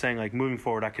 but I'm saying like moving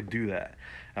forward, I could do that.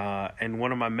 And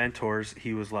one of my mentors,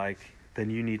 he was like, then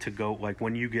you need to go, like,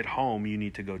 when you get home, you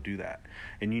need to go do that,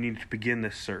 and you need to begin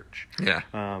this search. Yeah.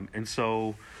 And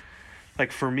so,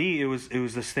 like, for me, it was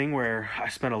this thing where I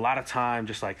spent a lot of time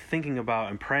just like thinking about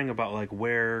and praying about like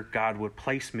where God would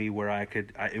place me, where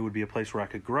it would be a place where I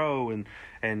could grow,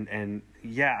 and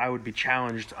yeah, I would be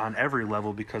challenged on every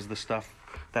level, because the stuff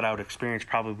that I would experience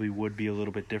probably would be a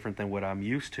little bit different than what I'm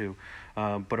used to.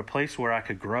 But a place where I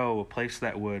could grow, a place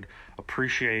that would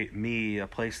appreciate me, a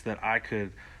place that I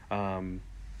could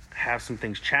have some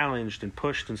things challenged and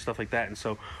pushed and stuff like that. And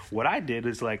so what I did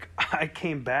is like, I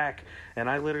came back and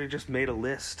I literally just made a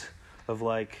list of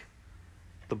like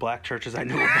the black churches I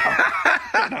knew about.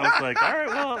 And I was like, all right,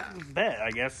 well, bet.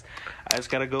 I guess I just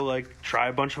got to go, like, try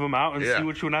a bunch of them out and see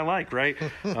which one I like, right?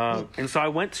 And so I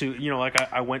went to,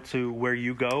 I went to where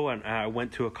you go, and I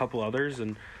went to a couple others,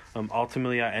 and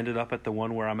ultimately I ended up at the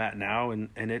one where I'm at now, and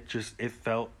it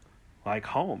felt like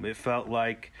home. It felt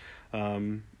like,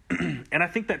 and I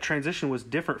think that transition was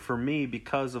different for me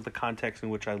because of the context in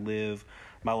which I live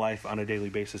my life on a daily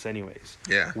basis anyways.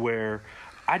 Yeah. Where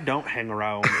I don't hang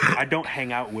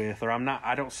out with, or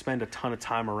I don't spend a ton of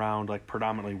time around, like,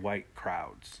 predominantly white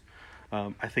crowds.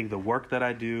 I think the work that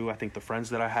I do, I think the friends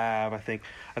that I have, I think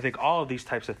all of these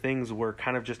types of things were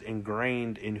kind of just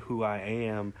ingrained in who I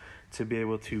am to be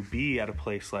able to be at a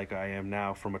place like I am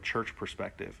now from a church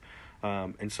perspective.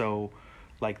 And so,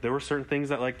 like, there were certain things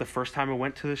that, like, the first time I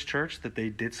went to this church, that they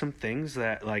did some things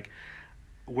that, like,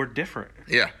 were different.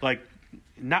 Yeah. Like,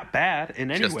 not bad in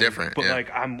any just way, different, but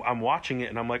like I'm watching it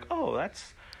and I'm like, oh,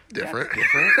 that's different.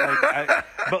 Like,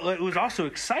 but it was also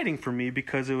exciting for me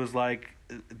because it was like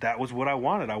that was what I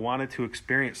wanted. I wanted to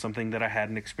experience something that I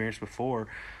hadn't experienced before,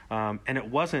 and it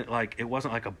wasn't like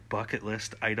a bucket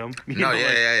list item.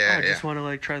 I just want to,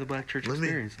 like, try the black church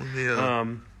experience.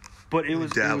 But it was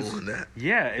dabble in that.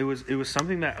 Yeah, it was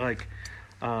something that, like,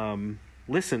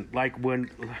 listen, like,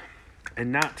 when,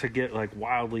 and not to get, like,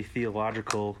 wildly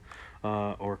theological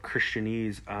or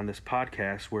Christianese on this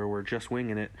podcast where we're just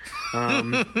winging it.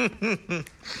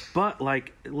 But,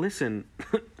 like, listen,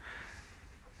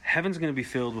 heaven's going to be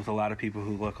filled with a lot of people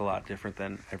who look a lot different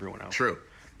than everyone else. True.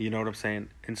 You know what I'm saying?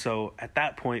 And so at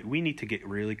that point, we need to get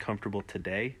really comfortable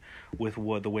today with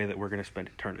the way that we're going to spend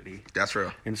eternity. That's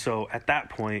real. And so at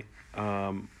that point,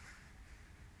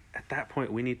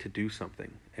 we need to do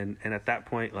something. And at that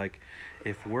point, like,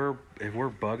 if we're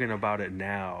bugging about it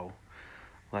now,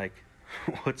 like,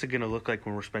 what's it going to look like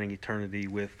when we're spending eternity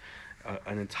with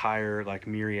an entire, like,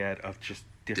 myriad of just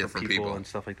different people and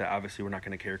stuff like that? Obviously, we're not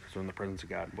going to care because we're in the presence of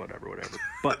God and whatever.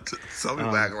 But some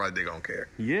people act like they don't care.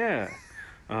 Yeah.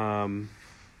 And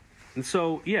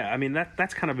so, yeah, I mean,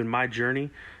 that's kind of been my journey.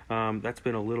 That's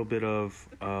been a little bit of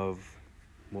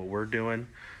what we're doing.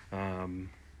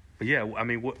 But yeah, I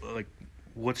mean,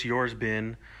 what's yours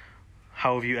been?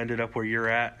 How have you ended up where you're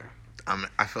at?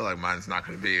 I feel like mine's not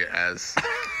going to be as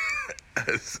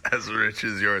as rich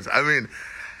as yours. I mean,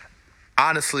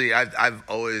 honestly, I've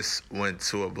always went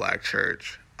to a black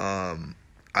church.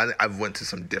 I've went to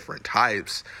some different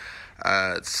types.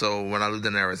 So when I lived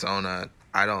in Arizona,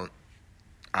 I don't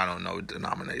know what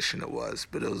denomination it was,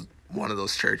 but it was one of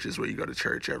those churches where you go to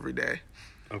church every day.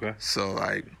 Okay. So,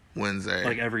 like, Wednesday.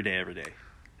 Like every day.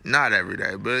 Not every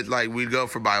day, but, like, we'd go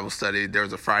for Bible study. There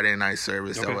was a Friday night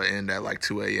service that would end at, like,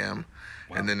 2 a.m.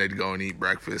 Wow. And then they'd go and eat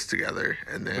breakfast together.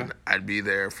 And then I'd be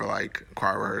there for, like,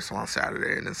 choir rehearsal on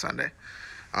Saturday and then Sunday.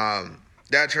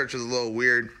 That church was a little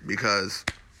weird because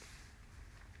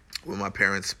when my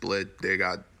parents split, they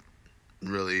got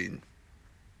really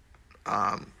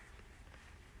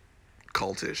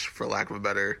cultish, for lack of a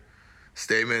better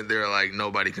statement. They're like,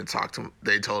 nobody can talk to.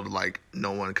 They told, like,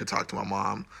 no one could talk to my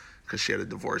mom because she had a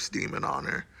divorce demon on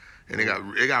her, and it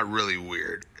got really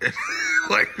weird,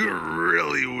 like,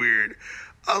 really weird.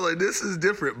 I was like, this is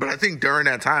different. But I think during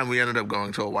that time we ended up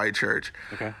going to a white church,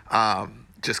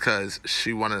 just because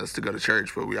she wanted us to go to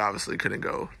church, but we obviously couldn't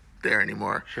go there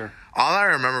anymore. Sure. All I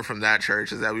remember from that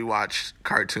church is that we watched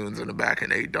cartoons in the back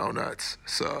and ate donuts,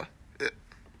 so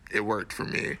it worked for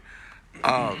me.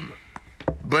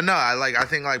 But no, I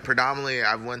think, like, predominantly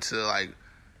I went to, like,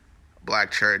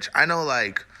 black church. I know,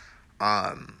 like,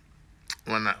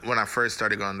 when I first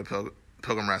started going to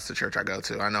Pilgrim Rest, the church I go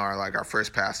to, I know our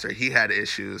first pastor, he had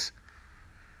issues,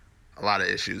 a lot of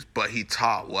issues, but he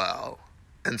taught well.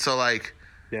 And so, like,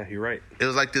 yeah, you're right. It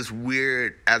was like this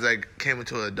weird, as I came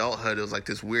into adulthood, it was like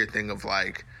this weird thing of,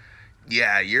 like,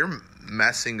 yeah, you're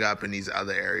messing up in these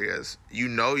other areas. You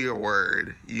know your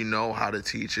word. You know how to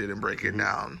teach it and break it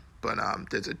down. But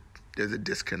there's a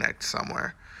disconnect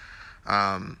somewhere.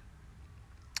 But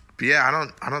yeah,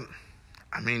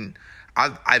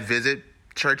 I visit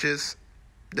churches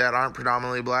that aren't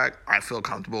predominantly black. I feel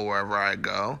comfortable wherever I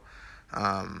go.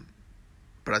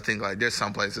 But I think, like, there's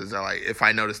some places that, like, if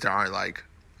I notice there aren't, like,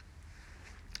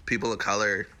 people of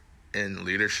color in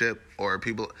leadership, or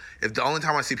people, if the only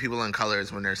time I see people in color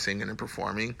is when they're singing and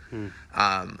performing,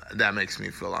 that makes me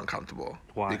feel uncomfortable.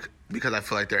 Why? Because I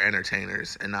feel like they're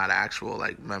entertainers and not actual,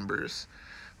 like, members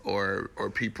or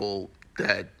people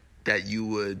that you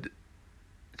would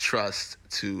trust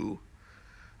to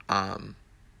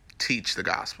teach the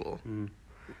gospel. And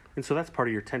so that's part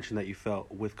of your tension that you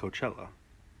felt with Coachella.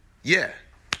 Yeah.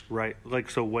 Right. Like,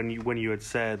 so when you had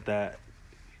said that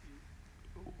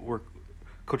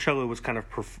Coachella was kind of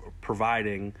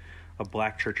providing a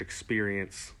black church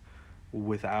experience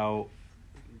without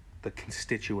the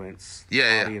constituents,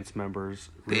 audience members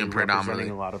really being predominantly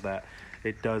representing a lot of that.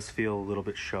 It does feel a little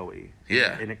bit showy.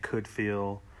 Yeah. And it could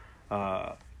feel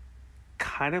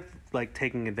kind of like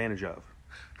taking advantage of.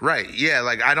 Right. Yeah.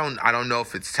 Like I don't know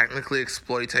if it's technically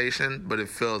exploitation, but it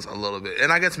feels a little bit.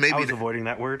 And I guess maybe I was avoiding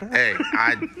that word. Hey,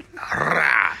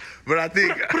 but I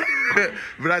think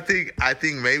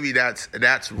maybe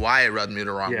that's why it rubbed me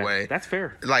the wrong way. That's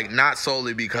fair. Like not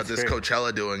solely because it's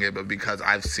Coachella doing it, but because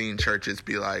I've seen churches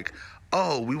be like,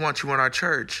 "Oh, we want you in our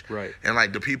church," right? And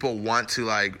like the people want to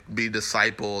like be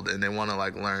discipled and they want to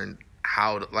like learn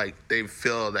how to, like they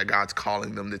feel that God's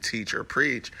calling them to teach or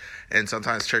preach, and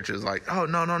sometimes churches like, oh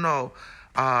no,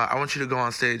 I want you to go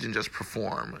on stage and just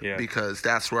perform because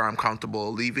that's where I'm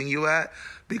comfortable leaving you at,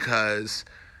 because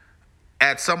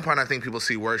at some point I think people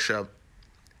see worship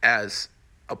as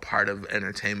a part of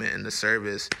entertainment in the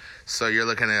service, so you're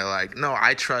looking at it like, no,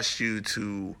 I trust you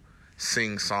to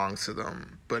sing songs to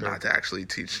them but not to actually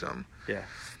teach them.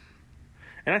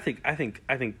 And I think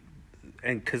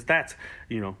and because that's,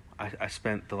 I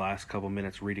spent the last couple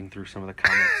minutes reading through some of the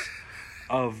comments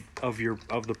of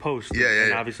the post.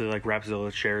 And obviously like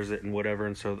Rapzilla shares it and whatever,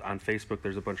 and so on Facebook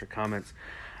there's a bunch of comments.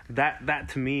 That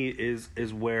to me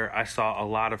is where I saw a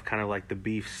lot of kind of like the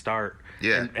beef start.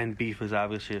 And beef is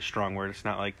obviously a strong word. It's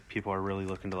not like people are really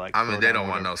looking to like. I mean, they don't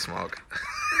want no smoke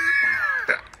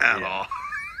at all.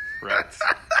 Right.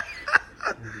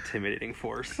 Intimidating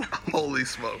force. Holy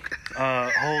smoke.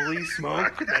 Holy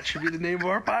smoke. That should be the name of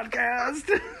our podcast.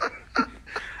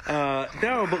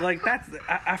 No, but like that's.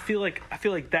 I feel like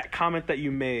that comment that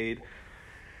you made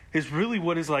is really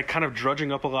what is like kind of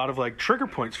drudging up a lot of like trigger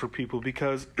points for people,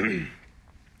 because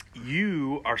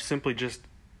you are simply just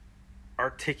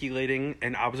articulating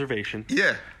an observation.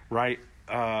 Right.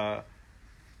 But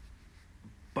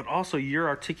also you're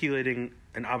articulating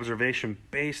an observation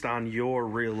based on your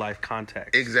real life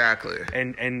context. Exactly.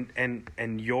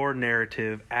 And your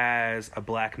narrative as a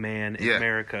black man in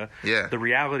America. The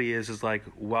reality is like,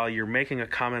 while you're making a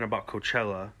comment about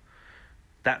Coachella,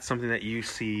 that's something that you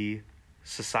see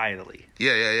societally.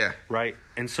 Right?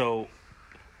 And so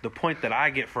the point that I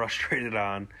get frustrated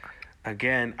on,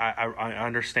 again, I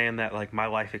understand that like my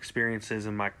life experiences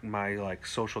and my like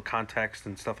social context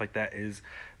and stuff like that is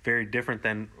very different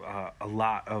than a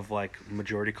lot of like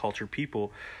majority culture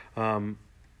people, but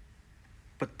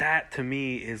that to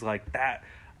me is like that.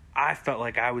 I felt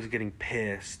like I was getting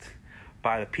pissed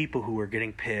by the people who were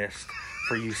getting pissed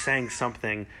for you saying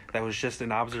something that was just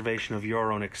an observation of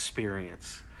your own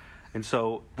experience. And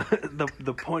so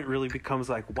the point really becomes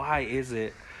like, why is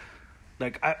it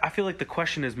like, I feel like the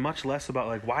question is much less about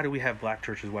like, why do we have black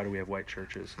churches, why do we have white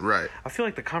churches? Right. I feel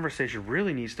like the conversation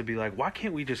really needs to be like, why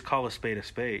can't we just call a spade a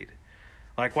spade?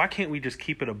 Like, why can't we just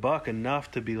keep it a buck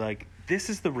enough to be like, this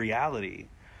is the reality?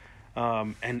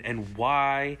 And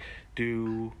why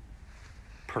do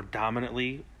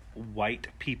predominantly white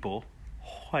people,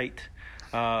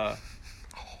 I'm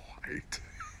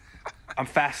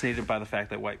fascinated by the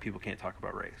fact that white people can't talk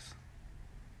about race.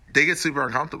 They get super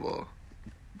uncomfortable.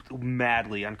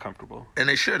 Madly uncomfortable. And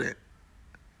they shouldn't.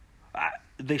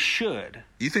 They should.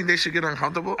 You think they should get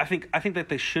uncomfortable? I think that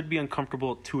they should be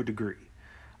uncomfortable to a degree.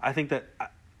 I think that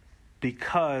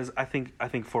because I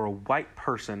think for a white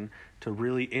person to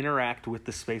really interact with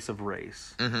the space of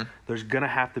race, there's gonna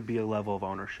have to be a level of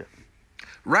ownership.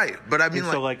 Right, but I mean,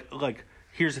 so like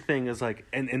here's the thing is like,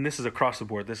 and this is across the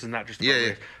board. This is not just about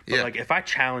race, but like if I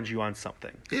challenge you on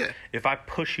something, if I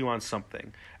push you on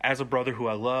something, as a brother who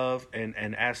I love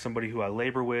and as somebody who I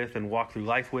labor with and walk through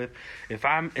life with, if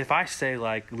I say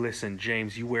like, listen,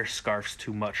 James, you wear scarves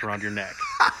too much around your neck,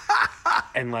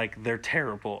 and like they're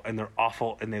terrible and they're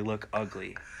awful and they look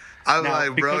ugly. I'm now,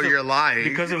 like, bro, you're lying.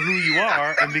 Because of who you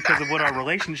are and because of what our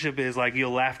relationship is, like, you'll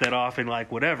laugh that off and,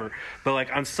 like, whatever. But,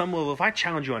 like, on some level, if I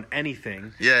challenge you on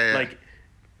anything, like,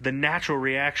 the natural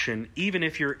reaction, even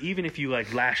if you,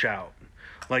 like, lash out,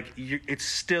 like, it's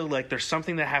still, like, there's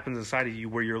something that happens inside of you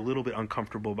where you're a little bit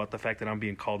uncomfortable about the fact that I'm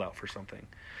being called out for something.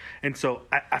 And so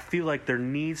I feel like there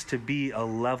needs to be a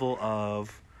level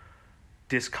of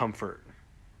discomfort.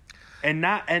 And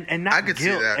not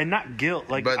guilt.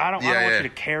 Like, but, I don't want you to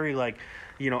carry, like,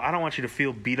 I don't want you to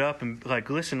feel beat up and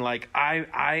like, listen, like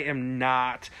I am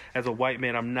not, as a white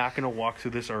man, I'm not going to walk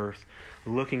through this earth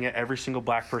looking at every single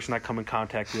black person I come in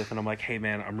contact with and I'm like, hey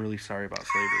man, I'm really sorry about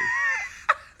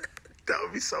slavery. That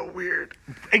would be so weird.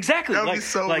 Exactly. That would be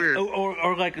so weird.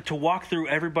 Or like to walk through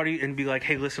everybody and be like,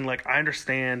 hey, listen, like I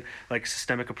understand like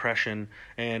systemic oppression,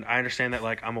 and I understand that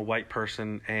like I'm a white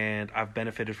person and I've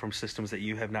benefited from systems that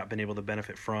you have not been able to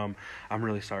benefit from. I'm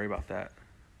really sorry about that.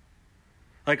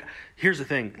 Like, here's the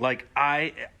thing. Like,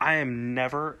 I am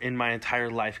never in my entire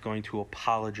life going to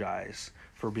apologize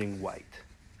for being white.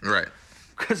 Right.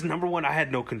 Because number one, I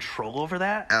had no control over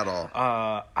that at all.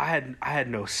 I had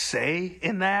no say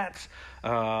in that.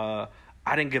 I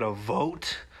didn't get a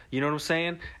vote. You know what I'm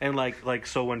saying? And like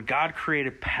so when God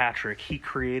created Patrick, he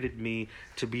created me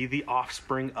to be the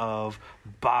offspring of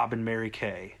Bob and Mary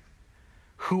Kay,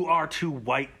 who are two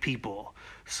white people.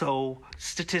 So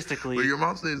statistically, well, your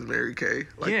mom's name is Mary Kay,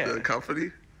 like the company.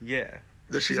 Yeah.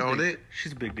 Does she own it?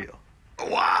 She's a big deal.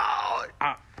 Wow.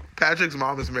 Patrick's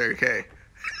mom is Mary Kay.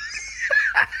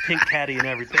 Pink caddy and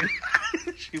everything.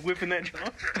 She whipping that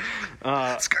joint.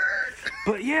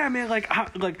 But yeah, man,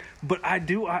 but I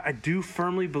do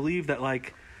firmly believe that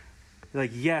like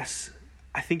yes,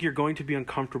 I think you're going to be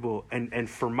uncomfortable, and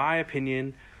for my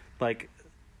opinion, like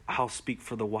I'll speak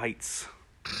for the whites.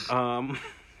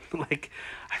 Like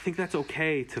I think that's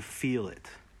okay to feel it.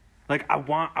 Like I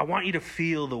want you to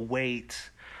feel the weight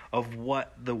of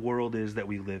what the world is that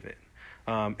we live in.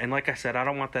 And like I said, I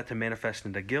don't want that to manifest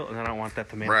into guilt, and I don't want that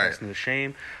to manifest into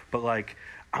shame. But like,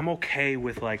 I'm okay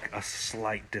with like a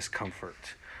slight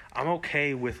discomfort. I'm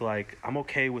okay with like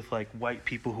white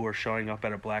people who are showing up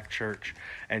at a black church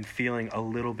and feeling a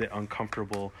little bit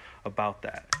uncomfortable about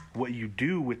that. What you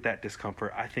do with that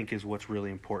discomfort, I think, is what's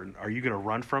really important. Are you going to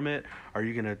run from it? Are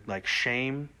you going to like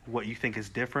shame what you think is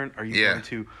different? Are you going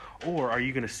to, or are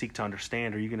you going to seek to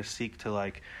understand? Are you going to seek to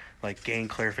like gain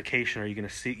clarification? Are you going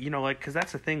to see, because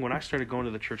that's the thing. When I started going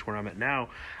to the church where I'm at now,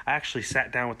 I actually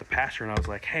sat down with the pastor and I was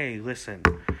like, hey, listen,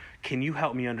 can you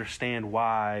help me understand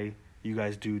why you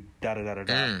guys do da da da da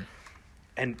da?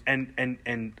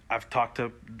 And I've talked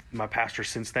to my pastor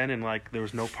since then, and like there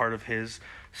was no part of his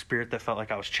spirit that felt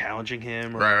like I was challenging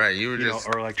him, or right. You were just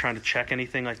or like trying to check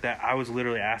anything like that. I was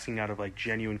literally asking out of like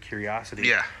genuine curiosity.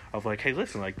 Yeah. Of like, hey,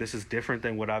 listen, like this is different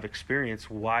than what I've experienced.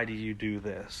 Why do you do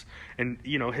this? And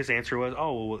his answer was,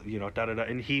 oh, well, da da da,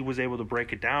 and he was able to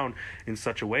break it down in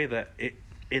such a way that it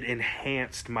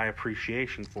enhanced my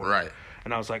appreciation for it. Right.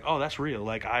 And I was like, oh, that's real.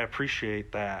 Like I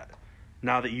appreciate that.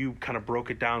 Now that you kind of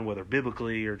broke it down, whether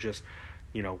biblically or just,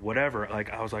 whatever,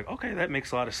 like I was like, okay, that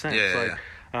makes a lot of sense.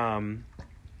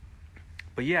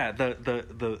 But yeah,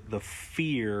 the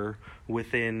fear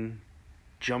within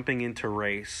jumping into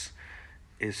race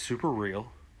is super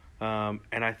real. And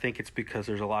I think it's because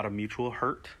there's a lot of mutual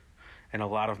hurt and a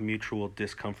lot of mutual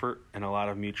discomfort and a lot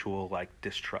of mutual like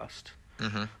distrust.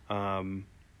 Mm-hmm.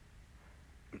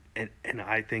 And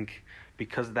I think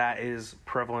because that is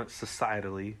prevalent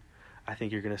societally, I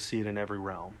think you're going to see it in every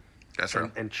realm. That's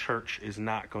right. And church is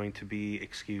not going to be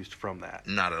excused from that.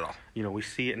 Not at all. We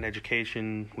see it in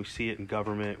education. We see it in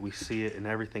government. We see it in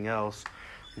everything else.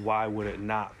 Why would it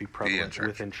not be prevalent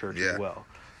within church as well?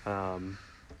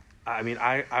 I mean,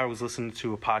 I was listening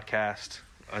to a podcast,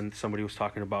 and somebody was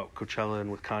talking about Coachella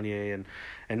and with Kanye,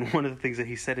 and one of the things that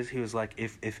he said is he was like,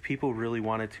 if people really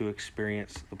wanted to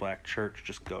experience the black church,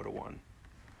 just go to one.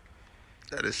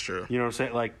 That is true. You know what I'm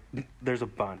saying? Like, there's a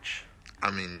bunch. I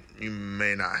mean, you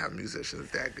may not have musicians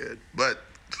that good, but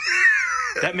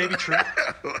that may be true.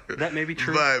 That may be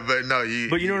true. But no,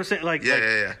 But you know what I'm saying? Like,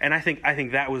 yeah. And I think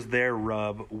that was their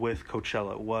rub with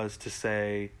Coachella, was to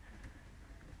say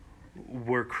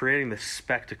we're creating the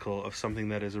spectacle of something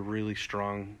that is a really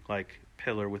strong like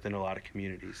pillar within a lot of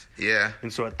communities. Yeah.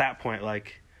 And so at that point,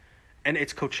 like, and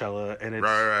it's Coachella, and it's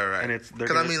right. and it's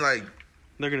because I mean, like,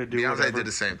 they're gonna do Beyonce whatever. did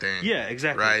the same thing. Yeah,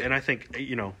 exactly. Right. And I think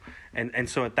and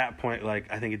so at that point, like,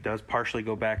 I think it does partially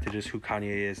go back to just who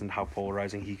Kanye is and how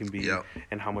polarizing he can be,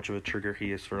 and how much of a trigger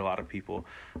he is for a lot of people.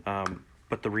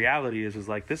 But the reality is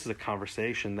like, this is a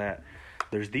conversation that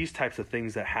there's these types of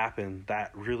things that happen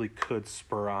that really could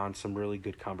spur on some really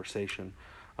good conversation.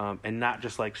 And not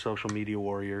just like social media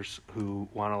warriors who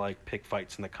want to like pick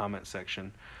fights in the comment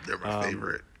section. They're my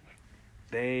favorite.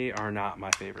 They are not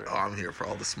my favorite. Oh, I'm here for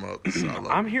all the smoke. So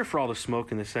I'm here for all the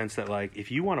smoke in the sense that, like, if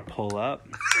you want to pull up,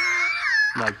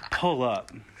 like, pull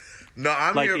up. No,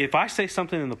 I'm like, here. if I say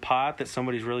something in the pod that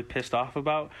somebody's really pissed off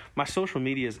about, my social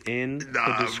media is in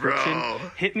the description. Bro.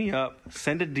 Hit me up.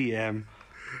 Send a DM.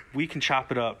 We can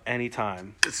chop it up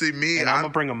anytime. See, me, and I'm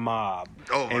going to bring a mob.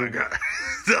 Oh, my God.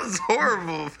 That's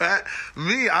horrible, Pat.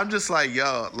 Me, I'm just like,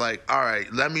 yo, like, all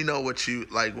right, let me know what you,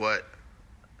 like, what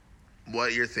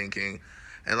you're thinking.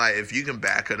 And, like, if you can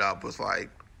back it up with, like,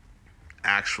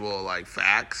 actual, like,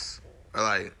 facts, or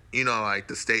like, you know, like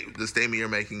the statement you're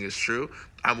making is true,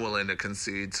 I'm willing to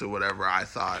concede to whatever I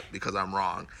thought because I'm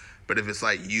wrong. But if it's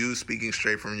like you speaking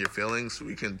straight from your feelings,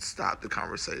 we can stop the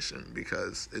conversation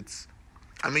because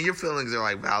your feelings are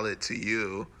like valid to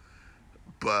you,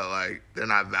 but like they're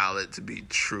not valid to be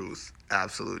truth,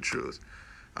 absolute truth.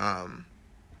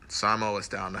 So I'm always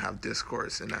down to have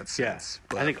discourse in that sense. Yeah,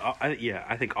 but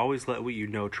I think always let what you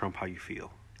know trump how you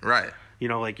feel. Right. You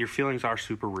know, like your feelings are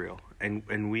super real,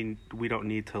 and we don't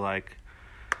need to like,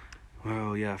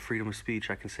 oh yeah, freedom of speech.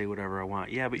 I can say whatever I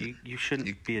want. Yeah, but you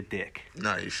shouldn't be a dick.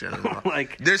 No, you shouldn't.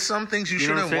 Like, there's some things you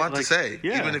shouldn't want to say,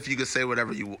 yeah. Even if you could say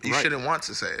whatever you right. shouldn't want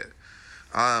to say it.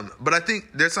 But I think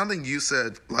there's something you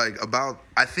said like about.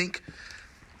 I think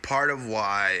part of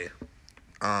why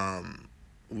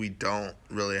we don't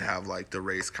really have like the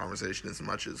race conversation as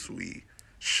much as we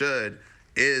should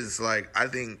is like, I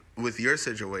think with your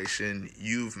situation,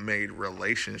 you've made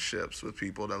relationships with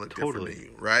people that look different than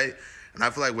you, right? And I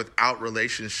feel like without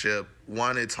relationship,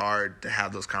 one, it's hard to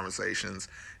have those conversations.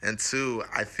 And two,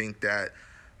 I think that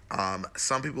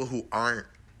some people who aren't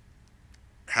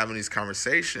having these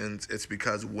conversations, it's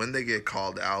because when they get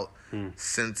called out,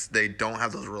 since they don't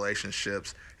have those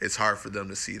relationships, it's hard for them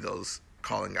to see those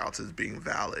calling outs as being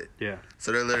valid. Yeah.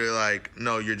 So they're literally like,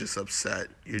 no, you're just upset.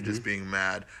 You're just being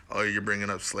mad. Oh, you're bringing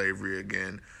up slavery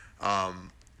again.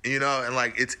 You know, and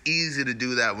like it's easy to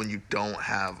do that when you don't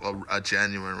have a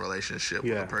genuine relationship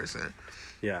with a person.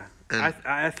 Yeah. And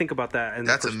I think about that. And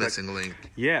that's a missing link.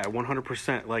 Yeah,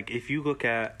 100%. Like if you look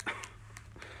at,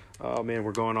 oh man,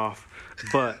 we're going off.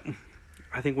 But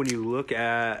I think when you look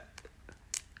at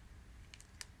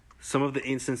some of the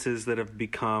instances that have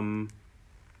become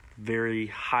very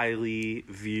highly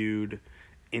viewed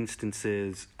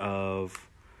instances of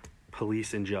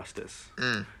police injustice.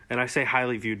 And I say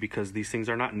highly viewed because these things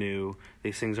are not new.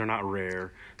 These things are not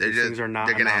rare. These things are not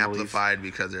they're getting amplified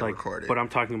because they're recorded. But I'm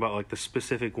talking about like the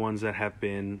specific ones that have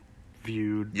been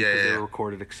viewed because they're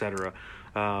recorded, etc.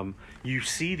 You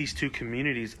see these two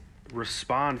communities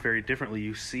respond very differently.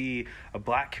 You see a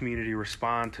black community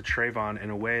respond to Trayvon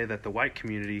in a way that the white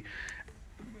community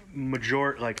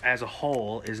as a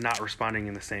whole is not responding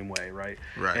in the same way, right?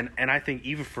 And I think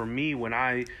even for me, when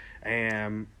I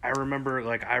remember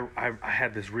like I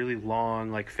had this really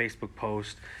long like Facebook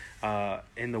post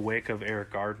in the wake of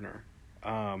Eric Gardner,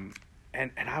 and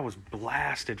I was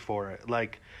blasted for it.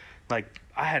 Like I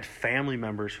had family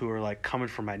members who were like coming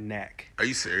for my neck. Are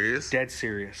you serious? Dead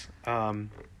serious. And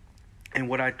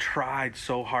what I tried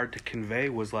so hard to convey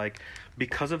was like,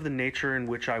 because of the nature in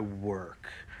which I work,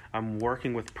 I'm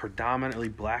working with predominantly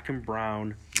black and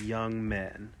brown young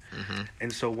men.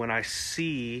 And so when I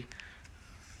see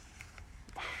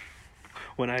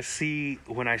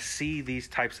these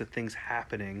types of things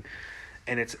happening,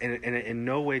 and it in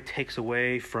no way takes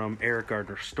away from Eric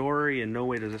Gardner's story, in no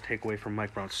way does it take away from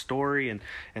Mike Brown's story and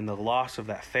the loss of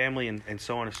that family and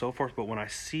so on and so forth. But when I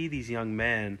see these young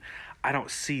men, I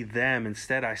don't see them.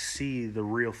 Instead, I see the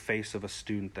real face of a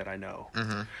student that I know.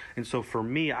 And so for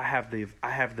me, I have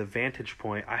the vantage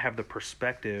point, I have the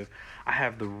perspective, I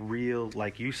have the real,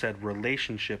 like you said,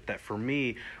 relationship that for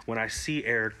me, when I see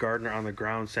Eric Gardner on the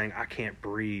ground saying, I can't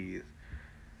breathe,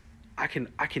 I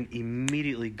can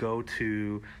immediately go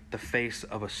to the face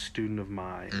of a student of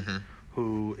mine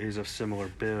who is of similar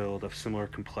build, of similar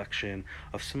complexion,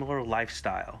 of similar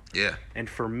lifestyle. Yeah. And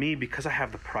for me, because I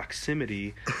have the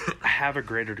proximity, I have a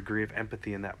greater degree of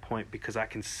empathy in that point, because I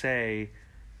can say,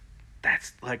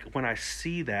 that's like, when I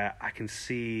see that, I can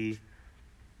see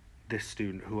this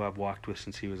student who I've walked with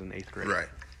since he was in 8th grade. Right.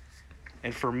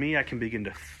 And for me, I can begin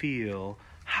to feel,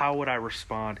 how would I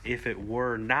respond if it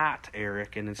were not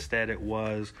Eric and instead it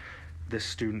was this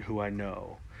student who I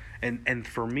know? And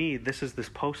for me, this is this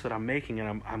post that I'm making,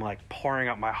 and I'm like pouring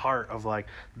out my heart of like,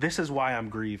 this is why I'm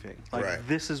grieving. Like,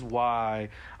 this is why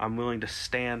I'm willing to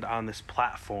stand on this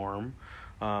platform.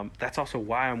 That's also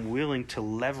why I'm willing to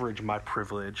leverage my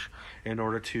privilege in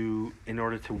order to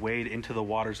wade into the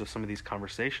waters of some of these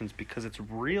conversations, because it's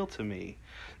real to me.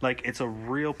 Like, it's a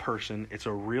real person, it's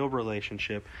a real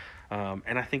relationship.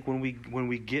 And I think when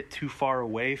we get too far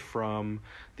away from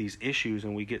these issues,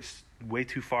 and we get way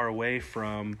too far away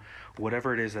from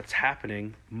whatever it is that's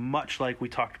happening, much like we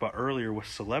talked about earlier with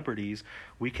celebrities,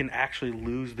 we can actually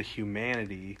lose the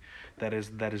humanity that is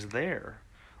there.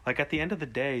 Like, at the end of the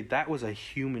day, that was a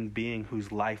human being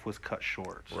whose life was cut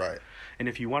short. Right. And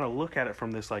if you want to look at it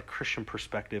from this like Christian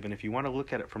perspective, and if you want to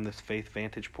look at it from this faith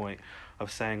vantage point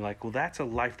of saying like, well, that's a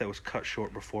life that was cut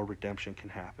short before redemption can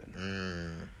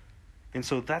happen. And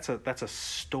so that's a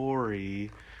story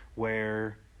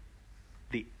where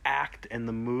the act and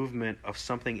the movement of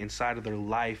something inside of their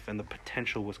life and the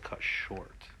potential was cut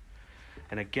short.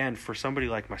 And again, for somebody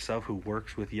like myself who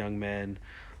works with young men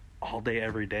all day,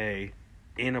 every day,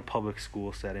 in a public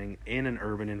school setting, in an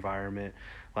urban environment,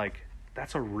 like,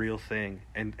 that's a real thing.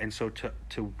 And so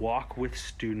to walk with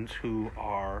students who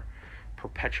are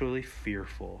perpetually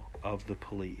fearful of the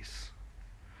police,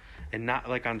 and not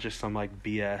like on just some like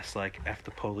BS, like F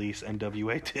the police,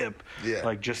 NWA tip,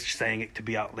 like just saying it to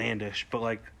be outlandish, but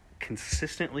like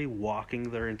consistently walking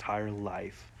their entire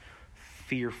life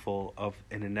fearful of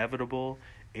an inevitable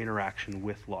interaction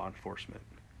with law enforcement.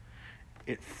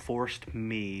 It forced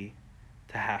me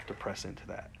to have to press into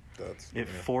that. It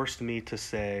forced me to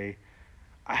say,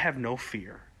 I have no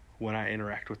fear when I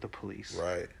interact with the police.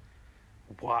 Right.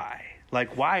 Why?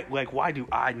 Why do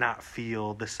I not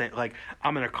feel the same? Like,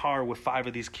 I'm in a car with 5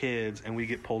 of these kids and we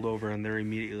get pulled over and they're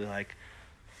immediately like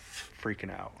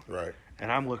freaking out. Right.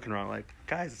 And I'm looking around like,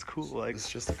 guys, it's cool. Like,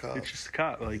 it's just a cop. It's just a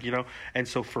cop. Like, you know. And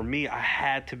so for me, I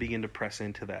had to begin to press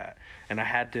into that, and I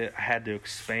had to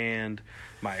expand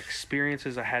my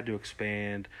experiences. I had to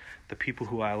expand the people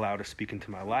who I allow to speak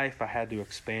into my life. I had to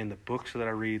expand the books that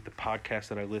I read, the podcasts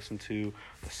that I listen to,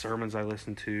 the sermons I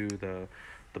listen to, the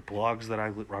blogs that I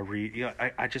read. You know,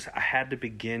 I had to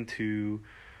begin to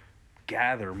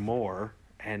gather more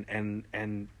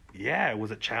and yeah,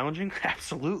 was it challenging?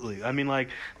 Absolutely. I mean, like,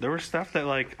 there was stuff that,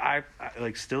 like, I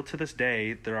like, still to this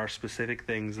day, there are specific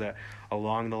things that,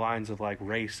 along the lines of, like,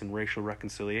 race and racial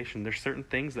reconciliation, there's certain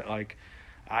things that, like,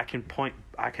 I can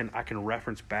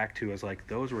reference back to as, like,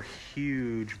 those were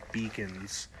huge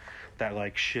beacons that,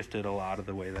 like, shifted a lot of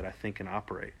the way that I think and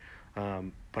operate.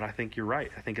 But I think you're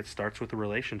right. I think it starts with the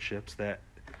relationships that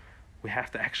we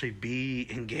have to actually be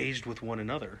engaged with one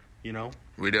another, you know?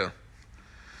 We do.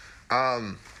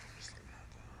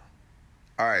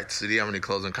 All right, so do you have any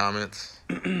closing comments?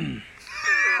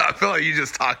 I feel like you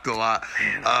just talked a lot.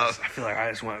 Man, I feel like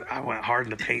I went hard in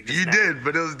the paint just now. Did,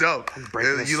 but it was dope. I'm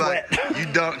breaking you sweat. You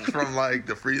dunked from like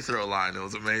the free throw line. It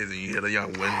was amazing. You hit a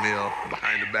young windmill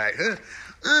behind the back.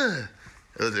 It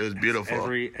was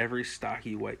beautiful. Every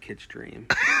stocky white kid's dream.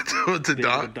 to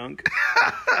dunk.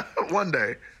 One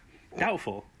day.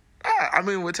 Doubtful. I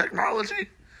mean, with technology,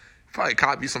 probably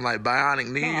copy some like bionic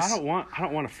knees. No, I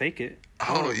don't want to fake it.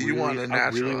 Want a natural? I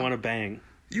really want to bang.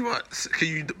 Can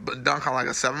you dunk on like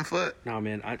a 7 foot? No,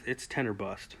 man, it's 10 or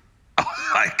bust.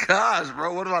 Oh my gosh,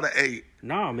 bro! What about an 8?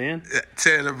 No, man.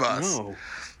 10 or bust. No. All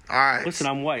right. Listen,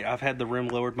 I'm white. I've had the rim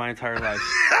lowered my entire life.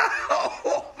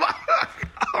 Oh my!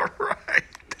 All right.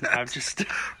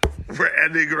 We're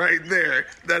ending right there.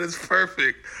 That is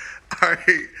perfect. All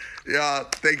right, y'all.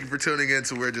 Thank you for tuning in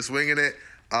to We're Just Winging It.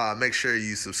 Make sure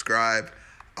you subscribe.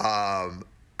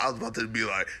 I was about to be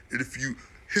like, if you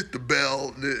hit the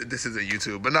bell, this isn't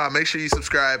YouTube, but no, make sure you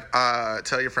subscribe.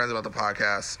 Tell your friends about the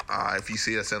podcast. If you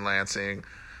see us in Lansing,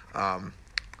 Pat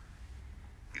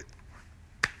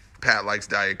likes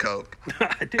Diet Coke.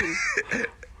 I do.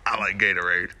 I like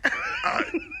Gatorade.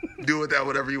 Do with that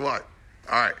whatever you want.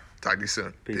 All right, talk to you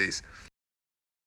soon. Peace.